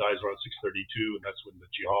 Muhammad dies around 632, and that's when the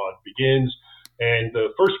jihad begins. And the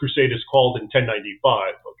First Crusade is called in 1095.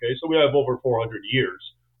 Okay, so we have over 400 years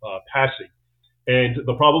passing. And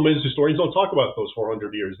the problem is historians don't talk about those 400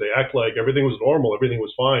 years. They act like everything was normal, everything was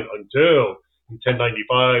fine until in 1095,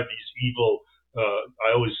 these evil,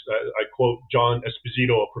 I quote John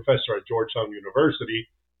Esposito, a professor at Georgetown University,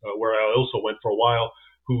 where I also went for a while,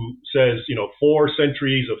 who says, 4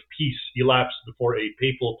 centuries of peace elapsed before a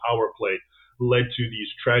papal power play led to these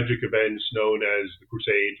tragic events known as the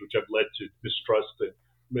Crusades, which have led to mistrust and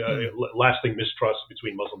lasting mistrust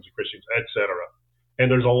between Muslims and Christians, etc.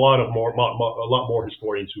 And there's a lot more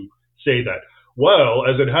historians who say that. Well,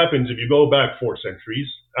 as it happens, if you go back 4 centuries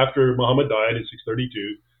after Muhammad died in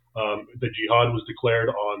 632, the jihad was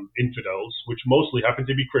declared on infidels, which mostly happened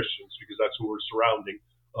to be Christians because that's who were surrounding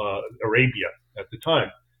Arabia at the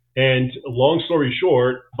time. And long story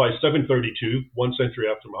short, by 732, 1 century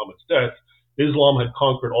after Muhammad's death, Islam had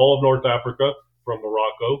conquered all of North Africa, from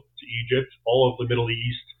Morocco to Egypt, all of the Middle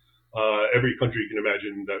East, every country you can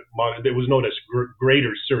imagine. It was known as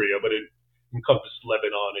Greater Syria, but it encompassed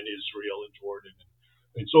Lebanon and Israel and Jordan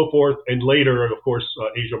and so forth. And later, of course,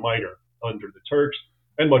 Asia Minor under the Turks.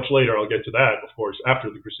 And much later, I'll get to that, of course,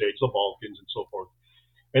 after the Crusades, the Balkans and so forth.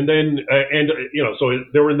 And then, so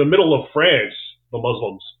they were in the middle of France, the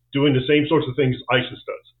Muslims, doing the same sorts of things ISIS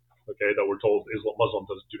does. Okay, that we're told Muslims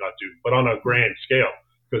do not do, but on a grand scale,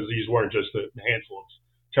 because these weren't just a handful of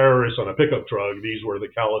terrorists on a pickup truck. These were the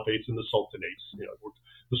caliphates and the sultanates.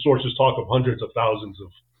 The sources talk of hundreds of thousands of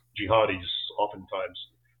jihadis. Oftentimes,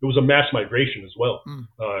 it was a mass migration as well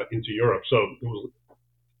into Europe. So it was,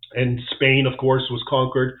 and Spain, of course, was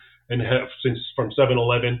conquered and since from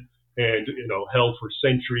 711 and held for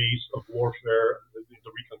centuries of warfare. The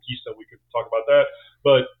Reconquista, we could talk about that,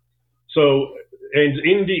 but so. And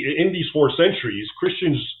in these 4 centuries,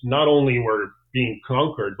 Christians not only were being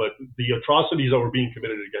conquered, but the atrocities that were being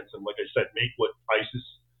committed against them, like I said, make what ISIS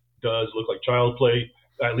does look like child play.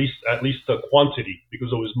 At least the quantity,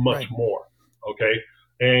 because it was much more. Okay,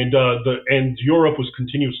 and Europe was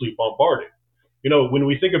continuously bombarded. When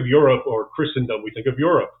we think of Europe or Christendom, we think of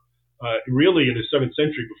Europe. Really, in the 7th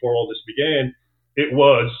century, before all this began, it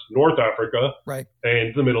was North Africa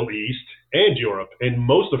and the Middle East and Europe. And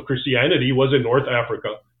most of Christianity was in North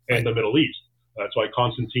Africa and the Middle East. That's why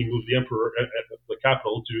Constantine moved the emperor at the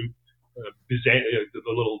capital to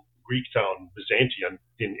the little Greek town Byzantium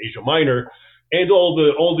in Asia Minor. And all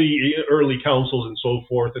the early councils and so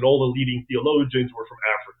forth, and all the leading theologians were from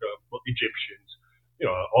Africa, Egyptians.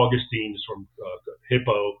 Augustine's from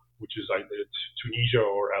Hippo, which is Tunisia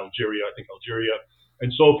or Algeria, I think Algeria,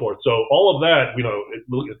 and so forth. So all of that,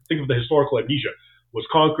 think of the historical amnesia, was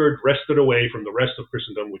conquered, wrested away from the rest of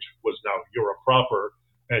Christendom, which was now Europe proper,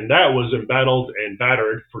 and that was embattled and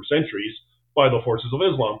battered for centuries by the forces of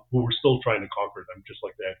Islam, who were still trying to conquer them, just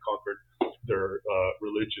like they had conquered their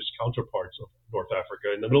religious counterparts of North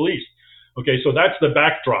Africa and the Middle East. Okay, so that's the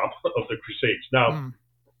backdrop of the Crusades. Now,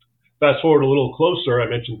 fast forward a little closer, I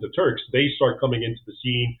mentioned the Turks. They start coming into the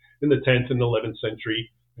scene in the 10th and 11th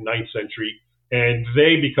century, 9th century, and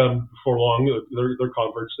they become, before long, they're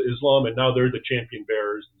converts to Islam, and now they're the champion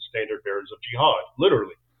bearers and standard bearers of jihad,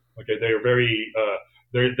 literally. Okay, they are very,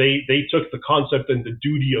 they took the concept and the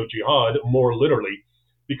duty of jihad more literally,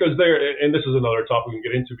 because and this is another topic we can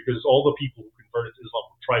get into, because all the people who converted to Islam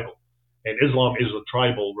were tribal, and Islam is a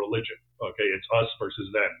tribal religion. Okay, it's us versus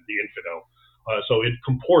them, the infidel. So it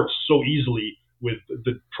comports so easily with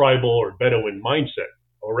the tribal or Bedouin mindset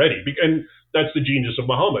already. And that's the genius of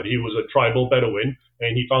Muhammad. He was a tribal Bedouin,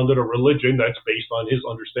 and he founded a religion that's based on his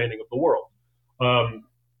understanding of the world.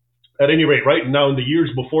 At any rate, right now in the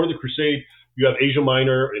years before the Crusade, you have Asia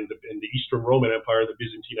Minor and the Eastern Roman Empire, the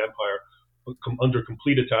Byzantine Empire, under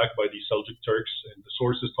complete attack by the Seljuk Turks. And the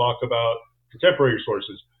sources talk about, contemporary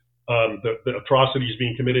sources, the atrocities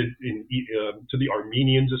being committed to the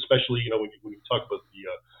Armenians, especially. When you talk about the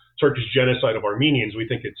Turkish genocide of Armenians, we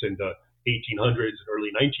think it's in the 1800s and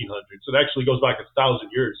early 1900s. It actually goes back 1,000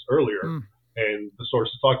 years earlier. And the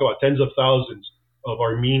sources talk about tens of thousands of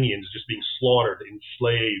Armenians just being slaughtered,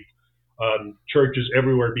 enslaved, churches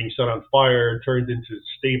everywhere being set on fire, turned into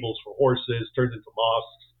stables for horses, turned into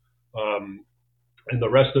mosques, and the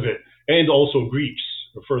rest of it. And also Greeks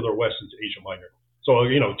further west into Asia Minor. So,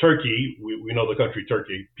 Turkey, we know the country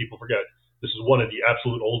Turkey. People forget this is one of the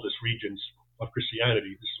absolute oldest regions of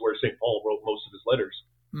Christianity. This is where St. Paul wrote most of his letters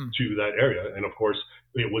to that area. And of course,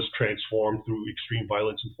 it was transformed through extreme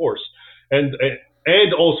violence and force. And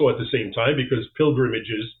also at the same time, because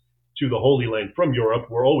pilgrimages to the Holy Land from Europe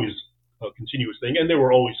were always a continuous thing, and they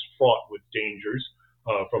were always fraught with dangers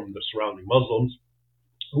from the surrounding Muslims,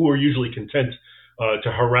 who were usually content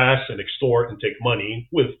to harass and extort and take money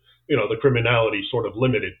with, the criminality sort of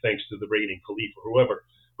limited thanks to the reigning caliph or whoever.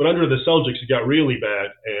 But under the Seljuks, it got really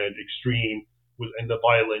bad and extreme and the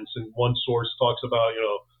violence. And one source talks about,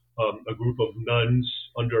 a group of nuns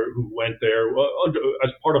who went there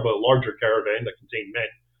as part of a larger caravan that contained men,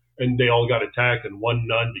 and they all got attacked. And one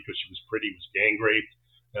nun, because she was pretty, was gang raped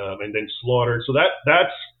and then slaughtered. So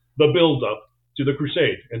that's the build-up to the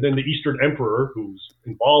Crusade. And then the Eastern Emperor, who's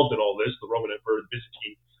involved in all this, the Roman Emperor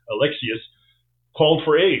Byzantine Alexius, called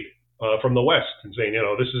for aid from the West and saying,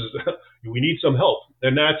 this is we need some help.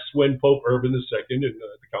 And that's when Pope Urban II in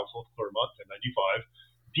the Council of Clermont in 95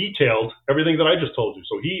 detailed everything that I just told you.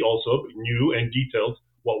 So he also knew and detailed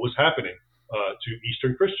what was happening to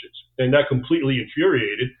Eastern Christians, and that completely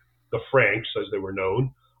infuriated the Franks, as they were known.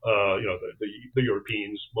 The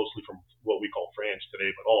Europeans, mostly from what we call France today,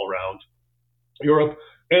 but all around Europe.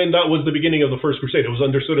 And that was the beginning of the First Crusade. It was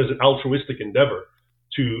understood as an altruistic endeavor.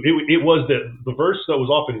 It was the verse that was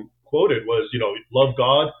often quoted was, love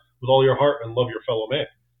God with all your heart and love your fellow man.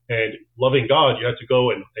 And loving God, you had to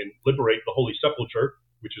go and liberate the Holy Sepulchre,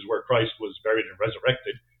 which is where Christ was buried and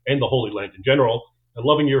resurrected, and the Holy Land in general. And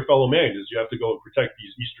loving your fellow man is you have to go and protect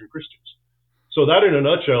these Eastern Christians. So that, in a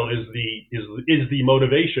nutshell, is the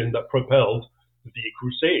motivation that propelled the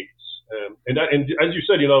Crusades. And as you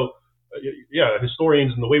said,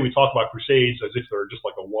 historians and the way we talk about Crusades as if they're just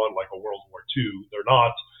like a World War II, they're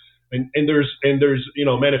not. And there's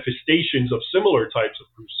manifestations of similar types of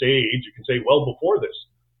crusades. You can say well before this,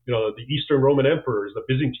 the Eastern Roman emperors, the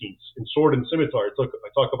Byzantines, in sword and scimitar. I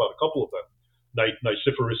talk about a couple of them.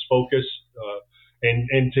 Nicephorus Phocas,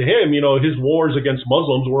 and to him, his wars against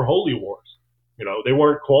Muslims were holy wars. They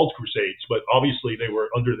weren't called crusades, but obviously they were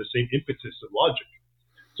under the same impetus and logic.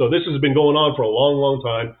 So this has been going on for a long, long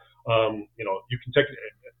time. You can take,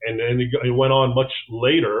 and it went on much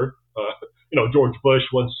later. George Bush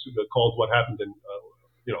once called what happened in,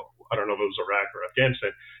 I don't know if it was Iraq or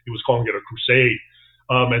Afghanistan. He was calling it a crusade,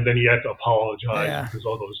 and then he had to apologize because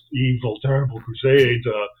all those evil, terrible crusades.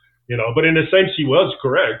 But in a sense, he was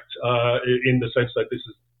correct in the sense that this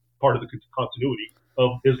is part of the continuity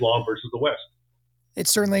of Islam versus the West. It's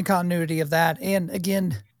certainly a continuity of that. And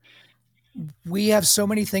again, we have so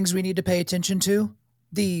many things we need to pay attention to.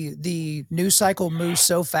 The news cycle moves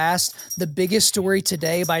so fast. The biggest story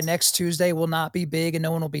today by next Tuesday will not be big and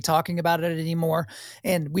no one will be talking about it anymore.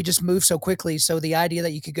 And we just move so quickly. So the idea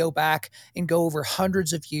that you could go back and go over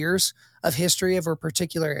hundreds of years of history of a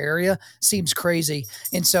particular area seems crazy.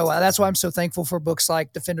 And so that's why I'm so thankful for books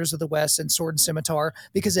like Defenders of the West and Sword and Scimitar,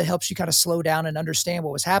 because it helps you kind of slow down and understand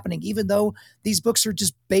what was happening, even though these books are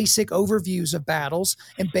just basic overviews of battles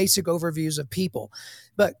and basic overviews of people.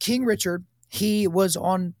 But King Richard, he was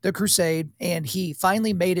on the crusade and he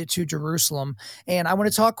finally made it to Jerusalem. And I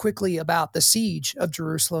want to talk quickly about the siege of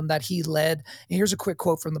Jerusalem that he led. And here's a quick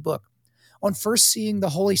quote from the book. On first seeing the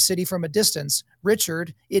holy city from a distance,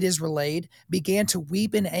 Richard, it is relayed, began to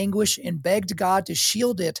weep in anguish and begged God to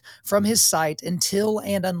shield it from his sight until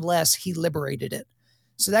and unless he liberated it.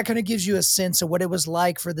 So that kind of gives you a sense of what it was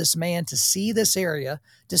like for this man to see this area,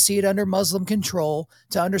 to see it under Muslim control,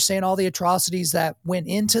 to understand all the atrocities that went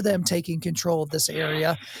into them taking control of this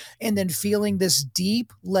area, and then feeling this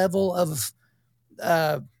deep level of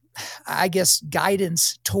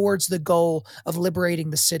guidance towards the goal of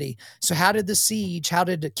liberating the city. So how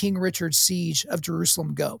did King Richard's siege of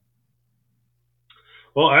Jerusalem go?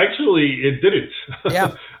 Well, actually, it didn't.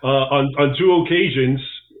 Yeah. On two occasions,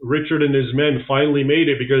 Richard and his men finally made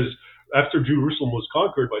it, because after Jerusalem was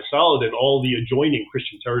conquered by Saladin, all the adjoining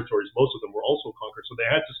Christian territories, most of them were also conquered. So they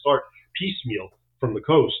had to start piecemeal from the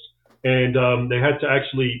coast. And they had to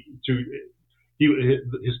actually,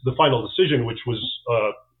 the final decision, which was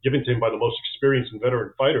given to him by the most experienced and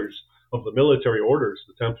veteran fighters of the military orders,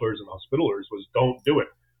 the Templars and Hospitallers, was don't do it.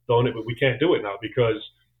 We can't do it now, because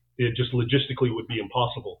it just logistically would be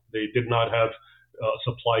impossible. They did not have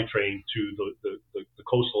supply train to the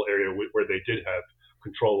coastal area where they did have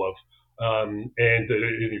control of. And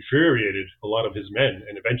it infuriated a lot of his men.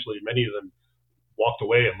 And eventually many of them walked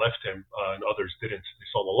away and left him, and others didn't. They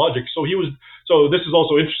saw the logic. So this is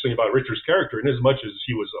also interesting about Richard's character. In as much as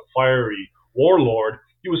he was a fiery warlord,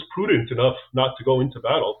 he was prudent enough not to go into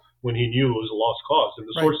battle when he knew it was a lost cause. And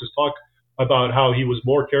the sources talk about how he was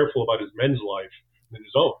more careful about his men's life than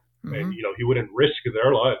his own. Mm-hmm. And, he wouldn't risk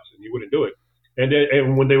their lives, and he wouldn't do it.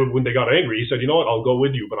 And when they got angry, he said, you know what, I'll go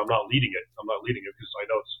with you, but I'm not leading it. I'm not leading it because I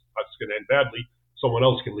know it's going to end badly. Someone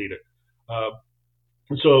else can lead it.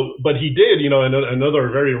 But he did, another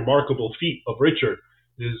very remarkable feat of Richard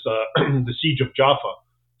is the siege of Jaffa.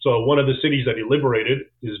 So one of the cities that he liberated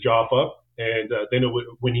is Jaffa. And then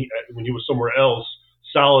when he was somewhere else,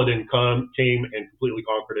 Saladin came and completely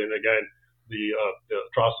conquered it. And again, the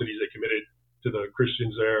atrocities they committed to the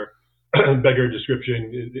Christians there beggar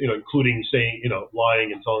description, including saying,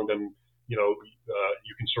 lying and telling them, you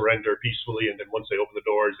can surrender peacefully. And then once they open the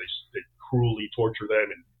doors, they cruelly torture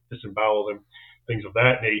them and disembowel them, things of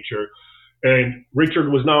that nature. And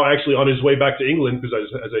Richard was now actually on his way back to England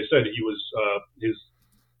because, as I said, he was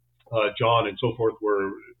John and so forth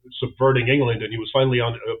were subverting England, and he was finally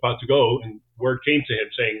about to go, and word came to him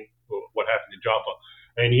saying what happened in Jaffa.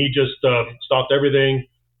 And he just stopped everything,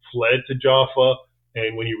 fled to Jaffa,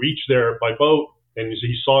 and when he reached there by boat, and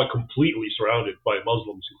he saw it completely surrounded by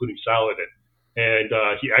Muslims, including Saladin, and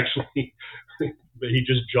he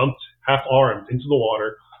just jumped half-armed into the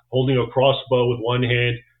water, holding a crossbow with one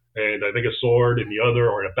hand and I think a sword in the other,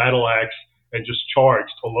 or a battle axe, and just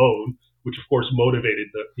charged alone, which of course motivated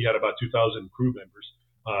he had about 2,000 crew members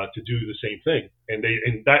to do the same thing. And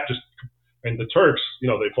the Turks,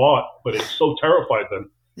 they fought, but it so terrified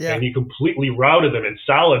them. Yeah. And he completely routed them, and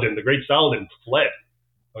Saladin, the great Saladin, fled.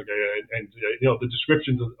 Okay, and the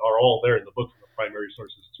descriptions are all there in the book from the primary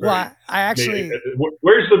sources. Well, I actually,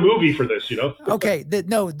 where's the movie for this? Okay,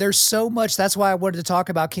 no, there's so much. That's why I wanted to talk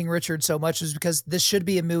about King Richard so much, is because this should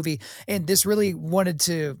be a movie, and this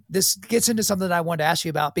gets into something that I wanted to ask you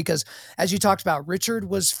about, because as you talked about, Richard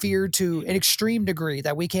was feared to an extreme degree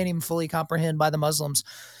that we can't even fully comprehend by the Muslims.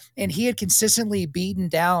 And he had consistently beaten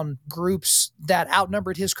down groups that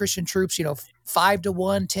outnumbered his Christian troops,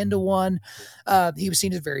 5-1, 10-1. He was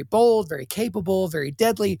seen as very bold, very capable, very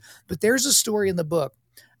deadly. But there's a story in the book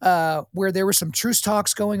where there were some truce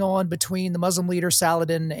talks going on between the Muslim leader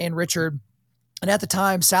Saladin and Richard. And at the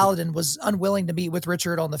time, Saladin was unwilling to meet with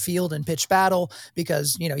Richard on the field in pitched battle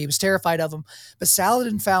because, he was terrified of him. But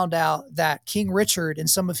Saladin found out that King Richard and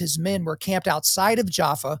some of his men were camped outside of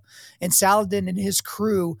Jaffa, and Saladin and his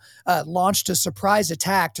crew launched a surprise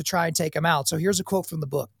attack to try and take him out. So here's a quote from the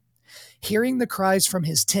book. Hearing the cries from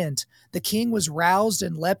his tent, the king was roused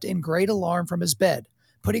and leapt in great alarm from his bed.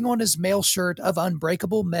 Putting on his mail shirt of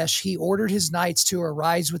unbreakable mesh, he ordered his knights to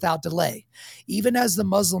arise without delay. Even as the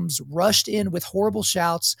Muslims rushed in with horrible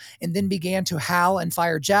shouts and then began to howl and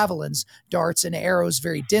fire javelins, darts, and arrows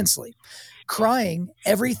very densely, crying,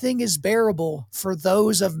 "Everything is bearable for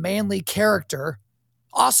those of manly character."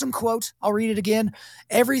 Awesome quote. I'll read it again.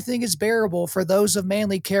 "Everything is bearable for those of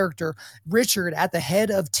manly character." Richard, at the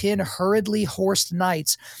head of 10 hurriedly horsed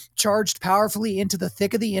knights, charged powerfully into the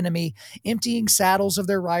thick of the enemy, emptying saddles of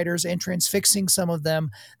their riders and transfixing some of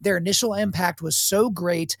them. Their initial impact was so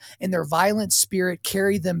great, and their violent spirit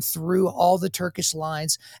carried them through all the Turkish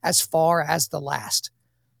lines as far as the last.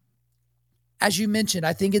 As you mentioned,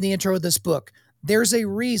 I think in the intro of this book, there's a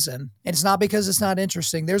reason, and it's not because it's not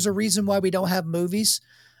interesting. There's a reason why we don't have movies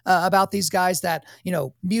about these guys, that,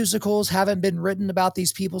 musicals haven't been written about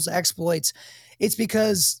these people's exploits. It's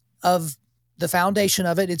because of the foundation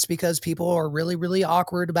of it, it's because people are really, really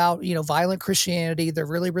awkward about, violent Christianity. They're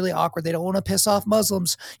really, really awkward. They don't want to piss off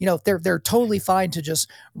Muslims. They're totally fine to just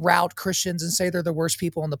rout Christians and say they're the worst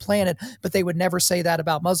people on the planet, but they would never say that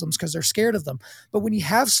about Muslims because they're scared of them. But when you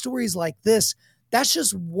have stories like this, that's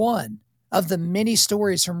just one of the many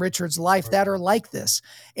stories from Richard's life that are like this.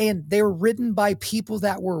 And they were written by people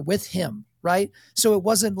that were with him, right? So it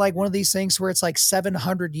wasn't like one of these things where it's like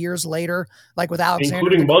 700 years later, like with Alexander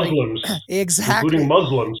including the Great. Muslims. Exactly. Including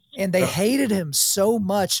Muslims. And they hated him so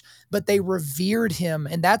much, but they revered him.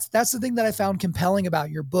 And that's the thing that I found compelling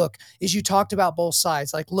about your book is you talked about both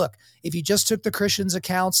sides. Like, look, if you just took the Christians'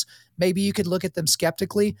 accounts, maybe you could look at them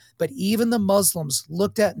skeptically, but even the Muslims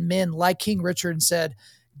looked at men like King Richard and said,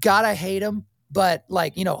 God, I hate him, but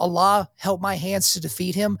Allah helped my hands to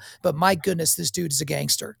defeat him. But my goodness, this dude is a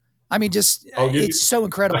gangster. I mean, it's so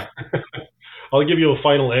incredible. I'll give you a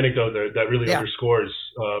final anecdote that really underscores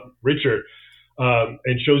Richard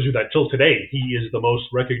and shows you that till today, he is the most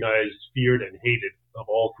recognized, feared, and hated of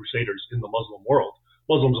all crusaders in the Muslim world.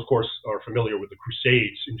 Muslims, of course, are familiar with the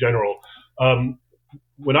Crusades in general.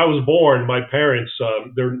 When I was born, my parents,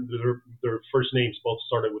 their first names both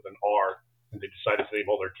started with an R, and they decided to name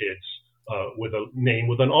all their kids with a name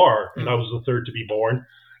with an R, and I was the third to be born.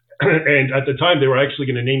 And at the time, they were actually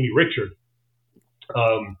going to name me Richard.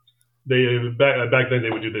 Back then,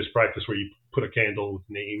 they would do this practice where you put a candle with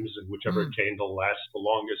names, and whichever candle lasts the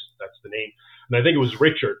longest, that's the name. And I think it was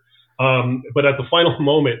Richard. But at the final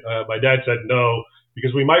moment, my dad said no,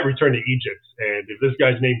 because we might return to Egypt, and if this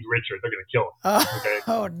guy's named Richard, they're going to kill him. Okay?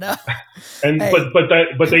 Oh no! And hey.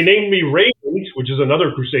 but they named me Raymond, which is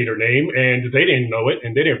another Crusader name, and they didn't know it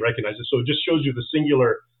and they didn't recognize it. So it just shows you the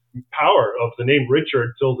singular power of the name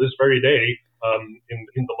Richard till this very day in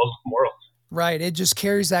the Muslim world. Right. It just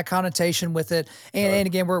carries that connotation with it. And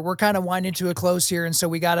again, we're kind of winding to a close here. And so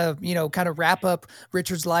we got to, kind of wrap up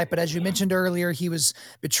Richard's life. But as you mentioned earlier, he was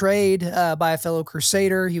betrayed by a fellow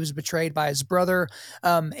Crusader. He was betrayed by his brother.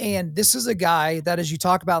 And this is a guy that, as you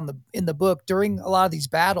talk about in the book, during a lot of these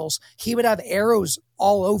battles, he would have arrows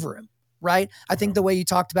all over him. Right. I think the way you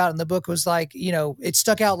talked about it in the book was like, it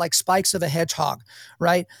stuck out like spikes of a hedgehog.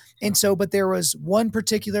 Right. And so, but there was one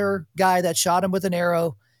particular guy that shot him with an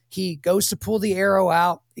arrow. He goes to pull the arrow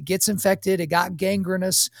out. It gets infected. It got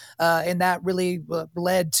gangrenous. And that really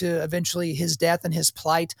led to eventually his death and his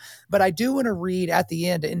plight. But I do want to read at the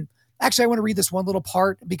end, and actually I want to read this one little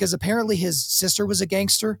part because apparently his sister was a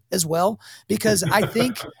gangster as well, because I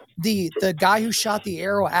think the guy who shot the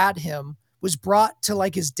arrow at him was brought to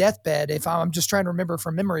like his deathbed. If I'm just trying to remember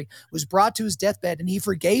from memory, was brought to his deathbed and he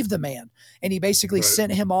forgave the man. And he basically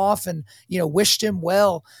sent him off and, wished him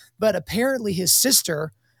well. But apparently his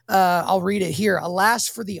sister, I'll read it here. Alas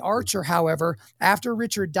for the archer, however, after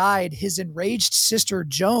Richard died, his enraged sister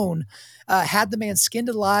Joan had the man skinned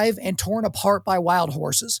alive and torn apart by wild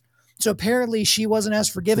horses. So apparently she wasn't as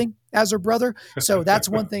forgiving as her brother. So that's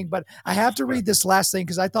one thing. But I have to read this last thing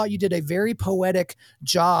because I thought you did a very poetic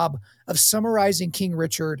job of summarizing King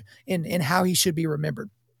Richard in how he should be remembered.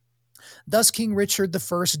 Thus, King Richard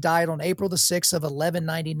I died on April the 6th of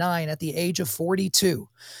 1199 at the age of 42.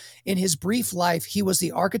 In his brief life, he was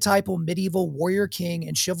the archetypal medieval warrior king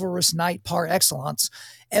and chivalrous knight par excellence,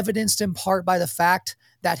 evidenced in part by the fact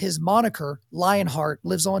that his moniker, Lionheart,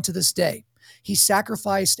 lives on to this day. He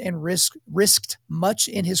sacrificed and risked much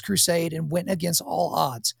in his crusade and went against all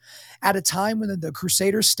odds. At a time when the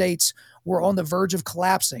Crusader states were on the verge of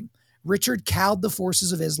collapsing, Richard cowed the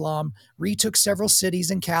forces of Islam, retook several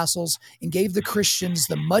cities and castles, and gave the Christians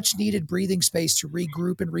the much-needed breathing space to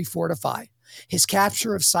regroup and refortify. His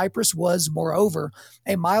capture of Cyprus was, moreover,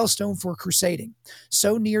 a milestone for crusading.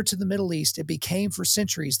 So near to the Middle East, it became for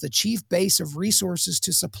centuries the chief base of resources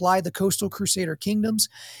to supply the coastal Crusader kingdoms.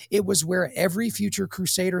 It was where every future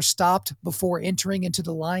Crusader stopped before entering into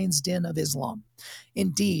the lion's den of Islam.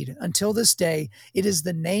 Indeed, until this day, it is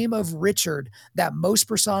the name of Richard that most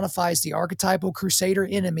personifies the archetypal Crusader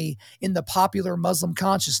enemy in the popular Muslim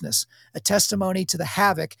consciousness, a testimony to the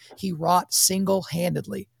havoc he wrought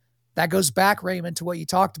single-handedly. That goes back, Raymond, to what you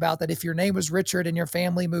talked about, that if your name was Richard and your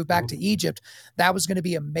family moved back to Egypt, that was going to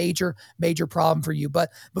be a major, major problem for you. But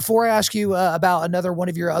before I ask you about another one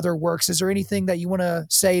of your other works, is there anything that you want to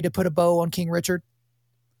say to put a bow on King Richard?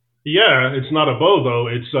 Yeah, it's not a bow, though.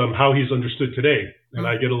 It's how he's understood today. And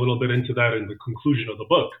I get a little bit into that in the conclusion of the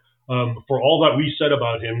book. For all that we said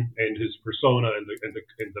about him and his persona and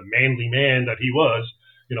the manly man that he was,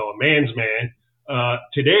 a man's man,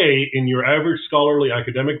 today, in your average scholarly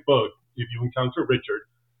academic book, if you encounter Richard,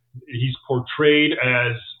 he's portrayed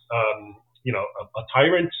as, a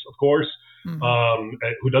tyrant, of course.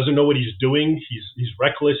 who doesn't know what he's doing. He's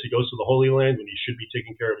reckless. He goes to the Holy Land when he should be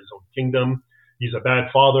taking care of his own kingdom. He's a bad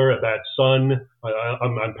father, a bad son.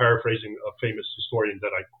 I'm paraphrasing a famous historian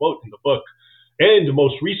that I quote in the book. And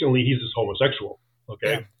most recently, he's this homosexual.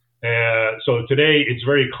 Okay, so today it's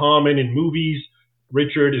very common in movies.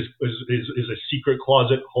 Richard is a secret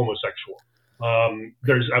closet homosexual.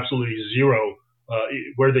 There's absolutely zero.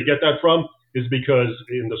 Where they get that from is because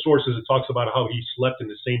in the sources it talks about how he slept in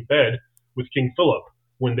the same bed with King Philip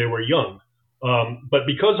when they were young. But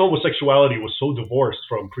because homosexuality was so divorced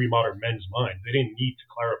from pre-modern men's mind, they didn't need to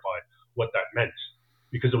clarify what that meant,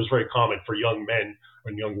 because it was very common for young men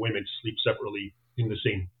and young women to sleep separately in the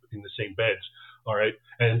same beds. All right,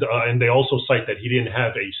 and they also cite that he didn't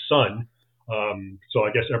have a son. So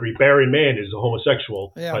I guess every barren man is a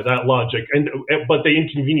homosexual by that logic. But they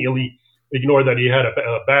inconveniently ignore that he had a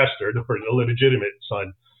bastard or an illegitimate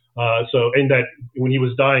son. And that when he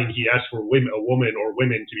was dying, he asked for a woman or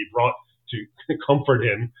women to be brought to comfort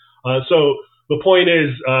him. So the point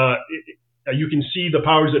is, you can see the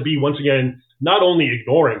powers that be once again not only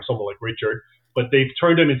ignoring someone like Richard, but they've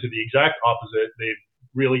turned him into the exact opposite. They've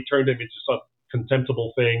really turned him into some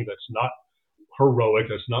contemptible thing that's not heroic,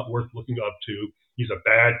 that's not worth looking up to. He's a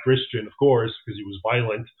bad Christian, of course, because he was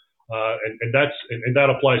violent, and that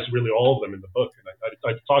applies to really all of them in the book. And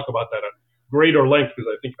I talk about that at greater length because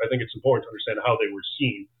I think it's important to understand how they were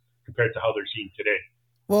seen compared to how they're seen today.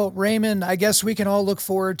 Well, Raymond, I guess we can all look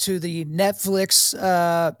forward to the Netflix,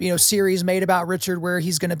 series made about Richard, where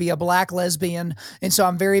he's going to be a black lesbian, and so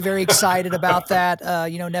I'm very, very excited about that.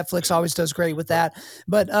 Netflix always does great with that,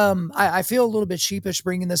 but I feel a little bit sheepish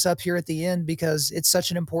bringing this up here at the end because it's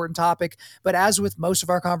such an important topic. But as with most of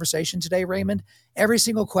our conversation today, Raymond, every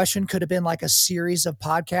single question could have been like a series of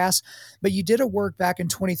podcasts, but you did a work back in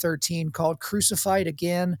 2013 called "Crucified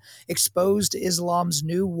Again: Exposing Islam's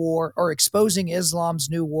New War on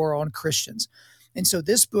Christians." And so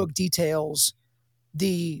this book details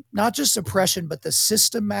the not just oppression, but the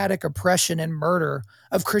systematic oppression and murder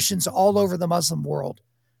of Christians all over the Muslim world.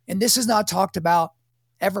 And this is not talked about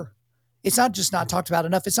ever. It's not just not talked about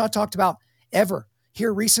enough. It's not talked about ever.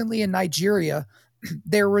 Here recently in Nigeria,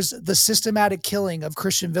 there was the systematic killing of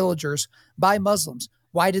Christian villagers by Muslims.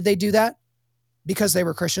 Why did they do that? Because they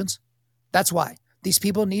were Christians. That's why. These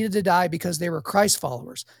people needed to die because they were Christ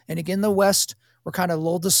followers. And again, the West, we're kind of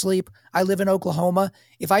lulled to sleep. I live in Oklahoma.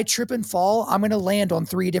 If I trip and fall, I'm going to land on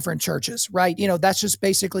 3 different churches, right? That's just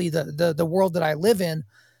basically the world that I live in.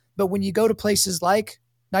 But when you go to places like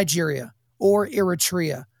Nigeria or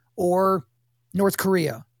Eritrea or North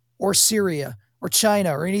Korea or Syria or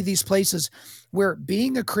China or any of these places where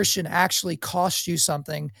being a Christian actually costs you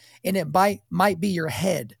something, and it might be your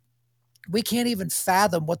head. We can't even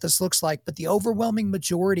fathom what this looks like, but the overwhelming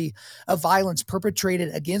majority of violence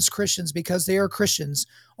perpetrated against Christians because they are Christians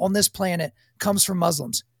on this planet comes from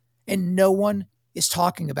Muslims, and no one is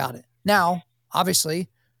talking about it. Now, obviously,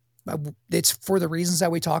 it's for the reasons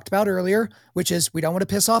that we talked about earlier, which is we don't want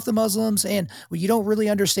to piss off the Muslims and you don't really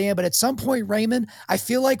understand. But at some point, Raymond, I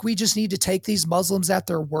feel like we just need to take these Muslims at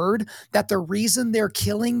their word, that the reason they're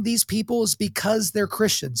killing these people is because they're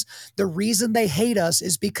Christians. The reason they hate us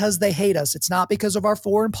is because they hate us. It's not because of our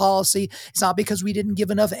foreign policy. It's not because we didn't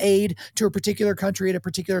give enough aid to a particular country at a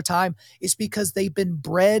particular time. It's because they've been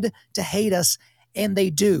bred to hate us, and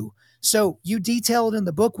they do. So you detailed in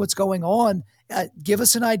the book what's going on. Give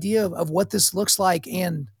us an idea of what this looks like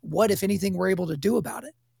and what, if anything, we're able to do about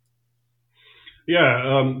it.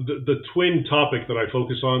 Yeah, the twin topic that I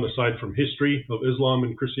focus on, aside from history of Islam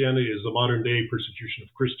and Christianity, is the modern day persecution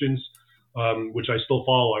of Christians, which I still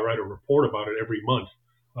follow. I write a report about it every month.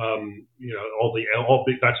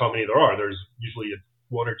 That's how many there are. There's usually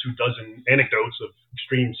 1 or 2 dozen anecdotes of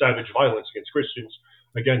extreme savage violence against Christians,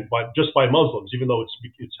 again, just by Muslims, even though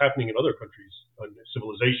it's happening in other countries and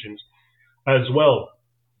civilizations as well.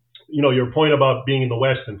 Your point about being in the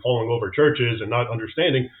West and falling over churches and not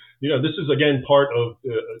understanding, this is again part of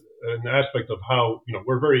an aspect of how,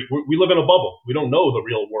 we live in a bubble. We don't know the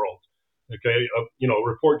real world. Okay. A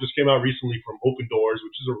report just came out recently from Open Doors,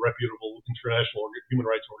 which is a reputable international human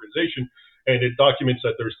rights organization. And it documents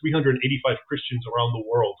that there's 385 Christians around the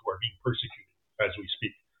world who are being persecuted as we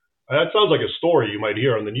speak. That sounds like a story you might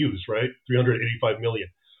hear on the news, right? 385 million.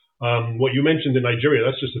 What you mentioned in Nigeria,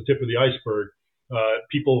 that's just the tip of the iceberg.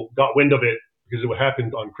 People got wind of it because it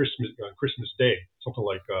happened on Christmas Day. Something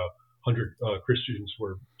like 100 Christians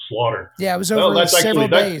were slaughtered. Yeah, it was over several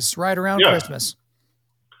days, right around Christmas.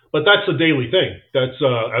 But that's a daily thing. That's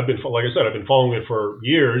I've been following it for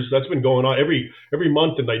years. That's been going on every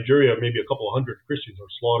month in Nigeria. Maybe a couple of 100 Christians are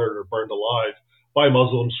slaughtered or burned alive by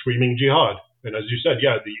Muslims screaming jihad. And as you said,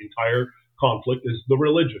 the entire conflict is the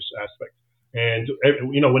religious aspect. And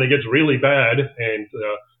when it gets really bad and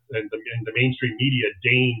the mainstream media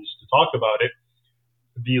deigns to talk about it,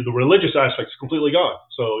 the religious aspect is completely gone.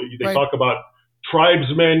 So they talk about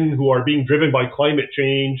tribesmen who are being driven by climate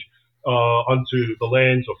change onto the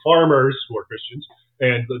lands of farmers who are Christians,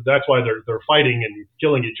 and that's why they're fighting and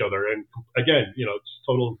killing each other. And again, it's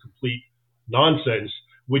total and complete nonsense.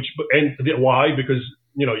 Why? Because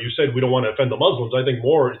you said we don't want to offend the Muslims. I think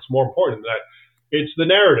it's more important that it's the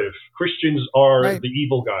narrative. Christians are the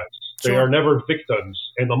evil guys. They are never victims,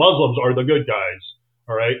 and the Muslims are the good guys.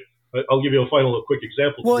 All right. I'll give you a quick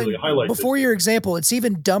example to really highlight before this. Your example, it's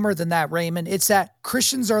even dumber than that, Raymond. It's that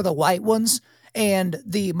Christians are the white ones and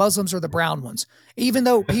the Muslims are the brown ones. Even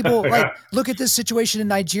though people look at this situation in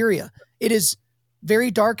Nigeria, it is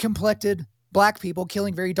very dark complected black people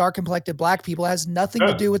killing very dark complected black people. It has nothing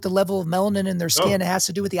to do with the level of melanin in their skin. It has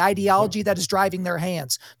to do with the ideology that is driving their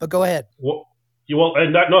hands. But go ahead.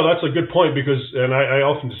 That's a good point, because, and I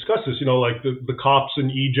often discuss this, like the Copts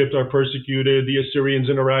in Egypt are persecuted, the Assyrians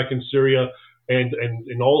in Iraq and Syria, and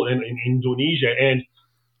in Indonesia. And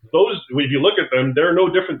those, if you look at them, they're no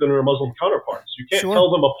different than their Muslim counterparts. You can't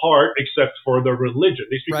tell them apart except for their religion.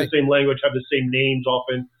 They speak the same language, have the same names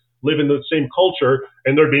often, live in the same culture,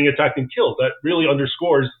 and they're being attacked and killed. That really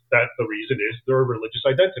underscores that the reason is their religious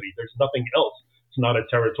identity. There's nothing else. It's not a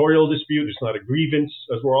territorial dispute. It's not a grievance,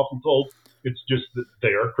 as we're often told. It's just that they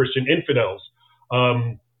are Christian infidels. I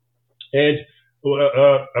don't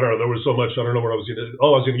know. There was so much. I don't know what I was going to. I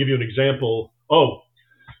was going to give you an example.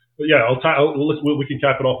 We can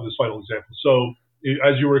cap it off with this final example. So,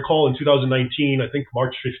 as you recall, in 2019, I think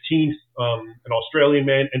March 15th, an Australian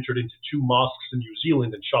man entered into 2 mosques in New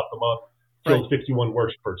Zealand and shot them up, killed 51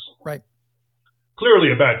 worse person. Right.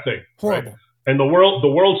 Clearly a bad thing. Horrible. Right? And the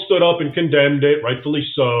world stood up and condemned it, rightfully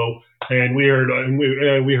so. And we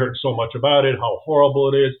heard so much about it, how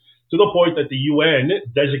horrible it is, to the point that the UN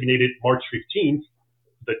designated March 15th,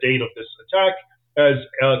 the date of this attack, as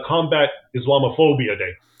Combat Islamophobia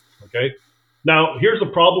Day. Okay. Now, here's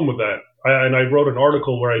the problem with that. I wrote an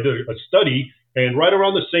article where I did a study, and right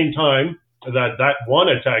around the same time that one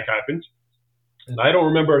attack happened, and I don't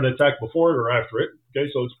remember an attack before it or after it. Okay,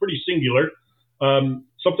 so it's pretty singular.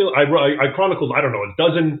 I chronicled, I don't know, a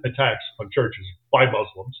dozen attacks on churches by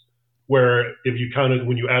Muslims, where if you counted,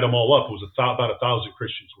 when you add them all up, it was about 1,000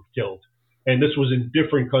 Christians were killed. And this was in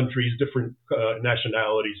different countries, different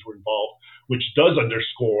nationalities were involved, which does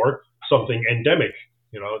underscore something endemic.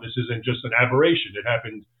 This isn't just an aberration. It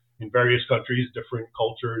happened in various countries, different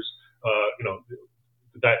cultures.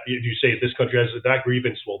 That if you say this country has that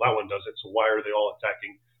grievance, well, that one doesn't. So why are they all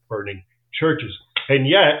attacking, burning churches? And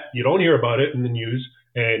yet you don't hear about it in the news.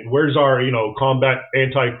 And where's our, combat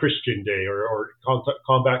anti-Christian day or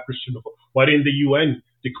combat Christian? Why didn't the UN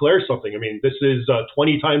declare something? I mean, this is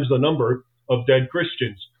 20 times the number of dead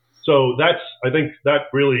Christians. So I think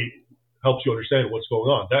that really helps you understand what's going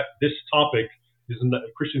on. That this topic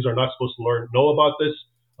Christians are not supposed to know about this.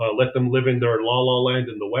 Let them live in their la-la land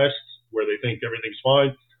in the West, where they think everything's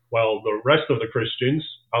fine, while the rest of the Christians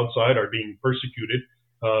outside are being persecuted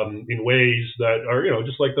in ways that are,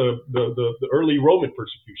 just like the early Roman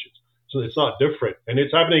persecutions. So it's not different, and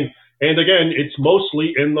it's happening. And again, it's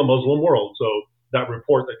mostly in the Muslim world. So that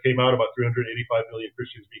report that came out about 385 million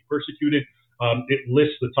Christians being persecuted, it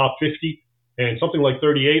lists the top 50, and something like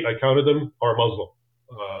 38, I counted them, are Muslim.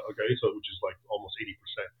 So which is like almost 80%.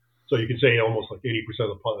 So you can say almost like 80%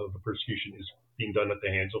 of the persecution is being done at the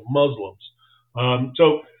hands of Muslims.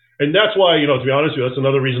 And that's why, to be honest with you, that's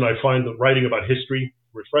another reason I find that writing about history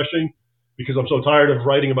refreshing, because I'm so tired of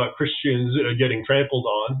writing about Christians getting trampled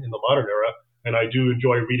on in the modern era. And I do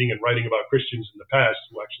enjoy reading and writing about Christians in the past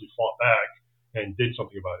who actually fought back and did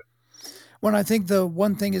something about it. Well, I think the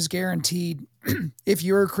one thing is guaranteed. If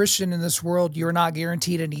you're a Christian in this world, you're not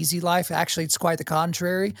guaranteed an easy life. Actually, it's quite the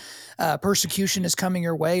contrary. Persecution is coming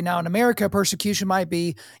your way. Now, in America, persecution might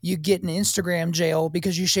be you get an Instagram jail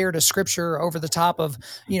because you shared a scripture over the top of,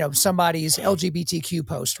 somebody's LGBTQ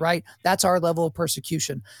post, right? That's our level of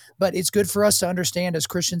persecution. But it's good for us to understand as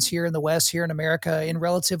Christians here in the West, here in America, in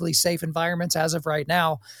relatively safe environments as of right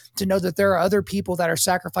now, to know that there are other people that are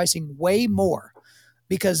sacrificing way more,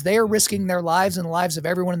 because they are risking their lives and the lives of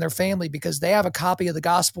everyone in their family because they have a copy of the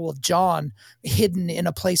Gospel of John hidden in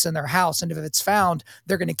a place in their house. And if it's found,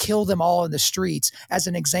 they're going to kill them all in the streets as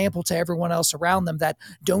an example to everyone else around them that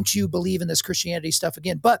don't you believe in this Christianity stuff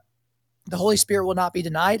again. But The Holy Spirit will not be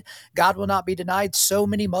denied. God will not be denied. So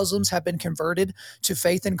many Muslims have been converted to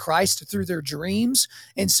faith in Christ through their dreams.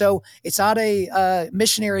 And so it's not a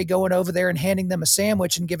missionary going over there and handing them a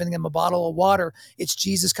sandwich and giving them a bottle of water. It's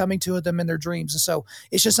Jesus coming to them in their dreams. And so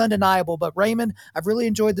it's just undeniable. But Raymond, I've really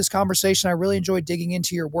enjoyed this conversation. I really enjoyed digging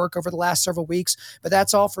into your work over the last several weeks. But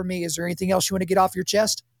that's all for me. Is there anything else you want to get off your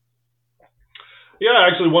chest? Yeah,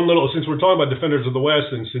 actually, since we're talking about Defenders of the West,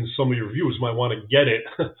 and since some of your viewers might want to get it,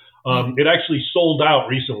 it actually sold out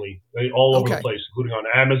recently, all over the place, including on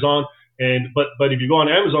Amazon. But if you go on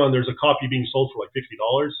Amazon, there's a copy being sold for like $50,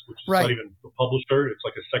 which is not even the publisher. It's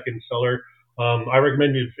like a second seller. I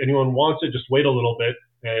recommend if anyone wants it, just wait a little bit,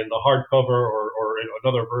 and the hardcover or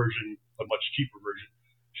another version, a much cheaper version,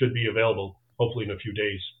 should be available hopefully in a few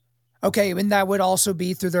days. Okay, and that would also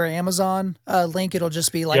be through their Amazon link. It'll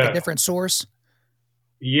just be like a different source.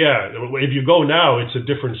 Yeah, if you go now, it's a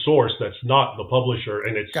different source that's not the publisher,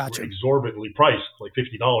 and it's exorbitantly priced, like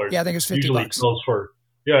 $50. Yeah, I think it's $50. Usually it sells for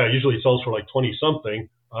like 20 something,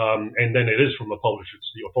 and then it is from the publisher.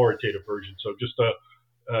 It's the authoritative version. So just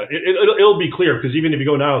it'll be clear, because even if you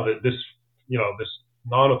go now, that this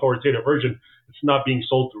non-authoritative version, it's not being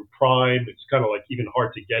sold through Prime. It's kind of like even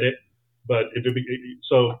hard to get it. But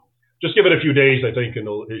so just give it a few days, I think, and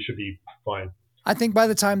it should be fine. I think by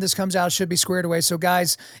the time this comes out, it should be squared away. So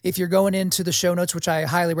guys, if you're going into the show notes, which I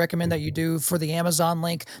highly recommend that you do for the Amazon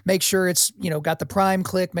link, make sure it's, got the Prime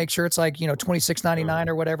click, make sure it's like, $26.99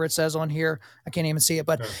 or whatever it says on here. I can't even see it.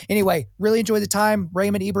 But anyway, really enjoyed the time.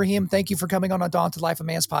 Raymond IBRAHIM, thank you for coming on Undaunted Life of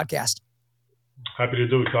Man's podcast. Happy to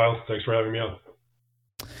do it, Kyle. Thanks for having me on.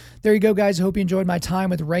 There you go, guys. I hope you enjoyed my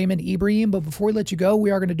time with Raymond IBRAHIM. But before we let you go,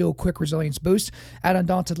 we are going to do a quick resilience boost. At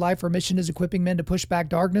Undaunted Life, our mission is equipping men to push back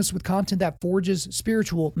darkness with content that forges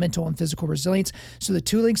spiritual, mental, and physical resilience. So the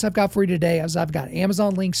two links I've got for you today is I've got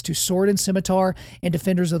Amazon links to Sword and Scimitar and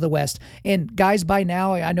Defenders of the West. And guys, by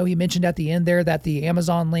now, I know he mentioned at the end there that the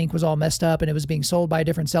Amazon link was all messed up and it was being sold by a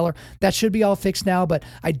different seller. That should be all fixed now, but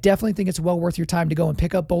I definitely think it's well worth your time to go and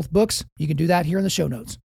pick up both books. You can do that here in the show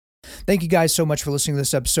notes. Thank you guys so much for listening to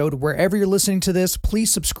this episode. Wherever you're listening to this,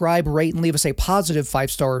 please subscribe, rate, and leave us a positive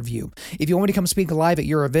 5-star review. If you want me to come speak live at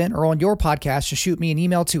your event or on your podcast, just shoot me an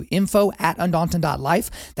email to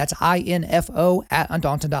info@undaunted.life. That's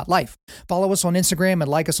info@undaunted.life. Follow us on Instagram and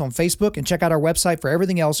like us on Facebook, and check out our website for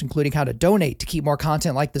everything else, including how to donate to keep more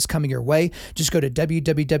content like this coming your way. Just go to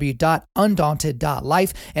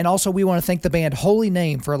www.undaunted.life. And also, we want to thank the band Holy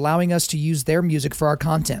Name for allowing us to use their music for our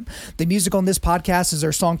content. The music on this podcast is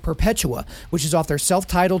their song Perpetua, which is off their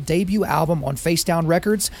self-titled debut album on Face Down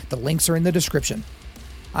Records. The links are in the description.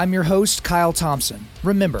 I'm your host, Kyle Thompson.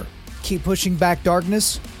 Remember, keep pushing back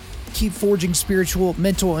darkness, keep forging spiritual,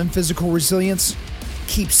 mental, and physical resilience,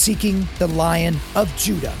 keep seeking the Lion of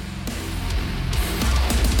Judah.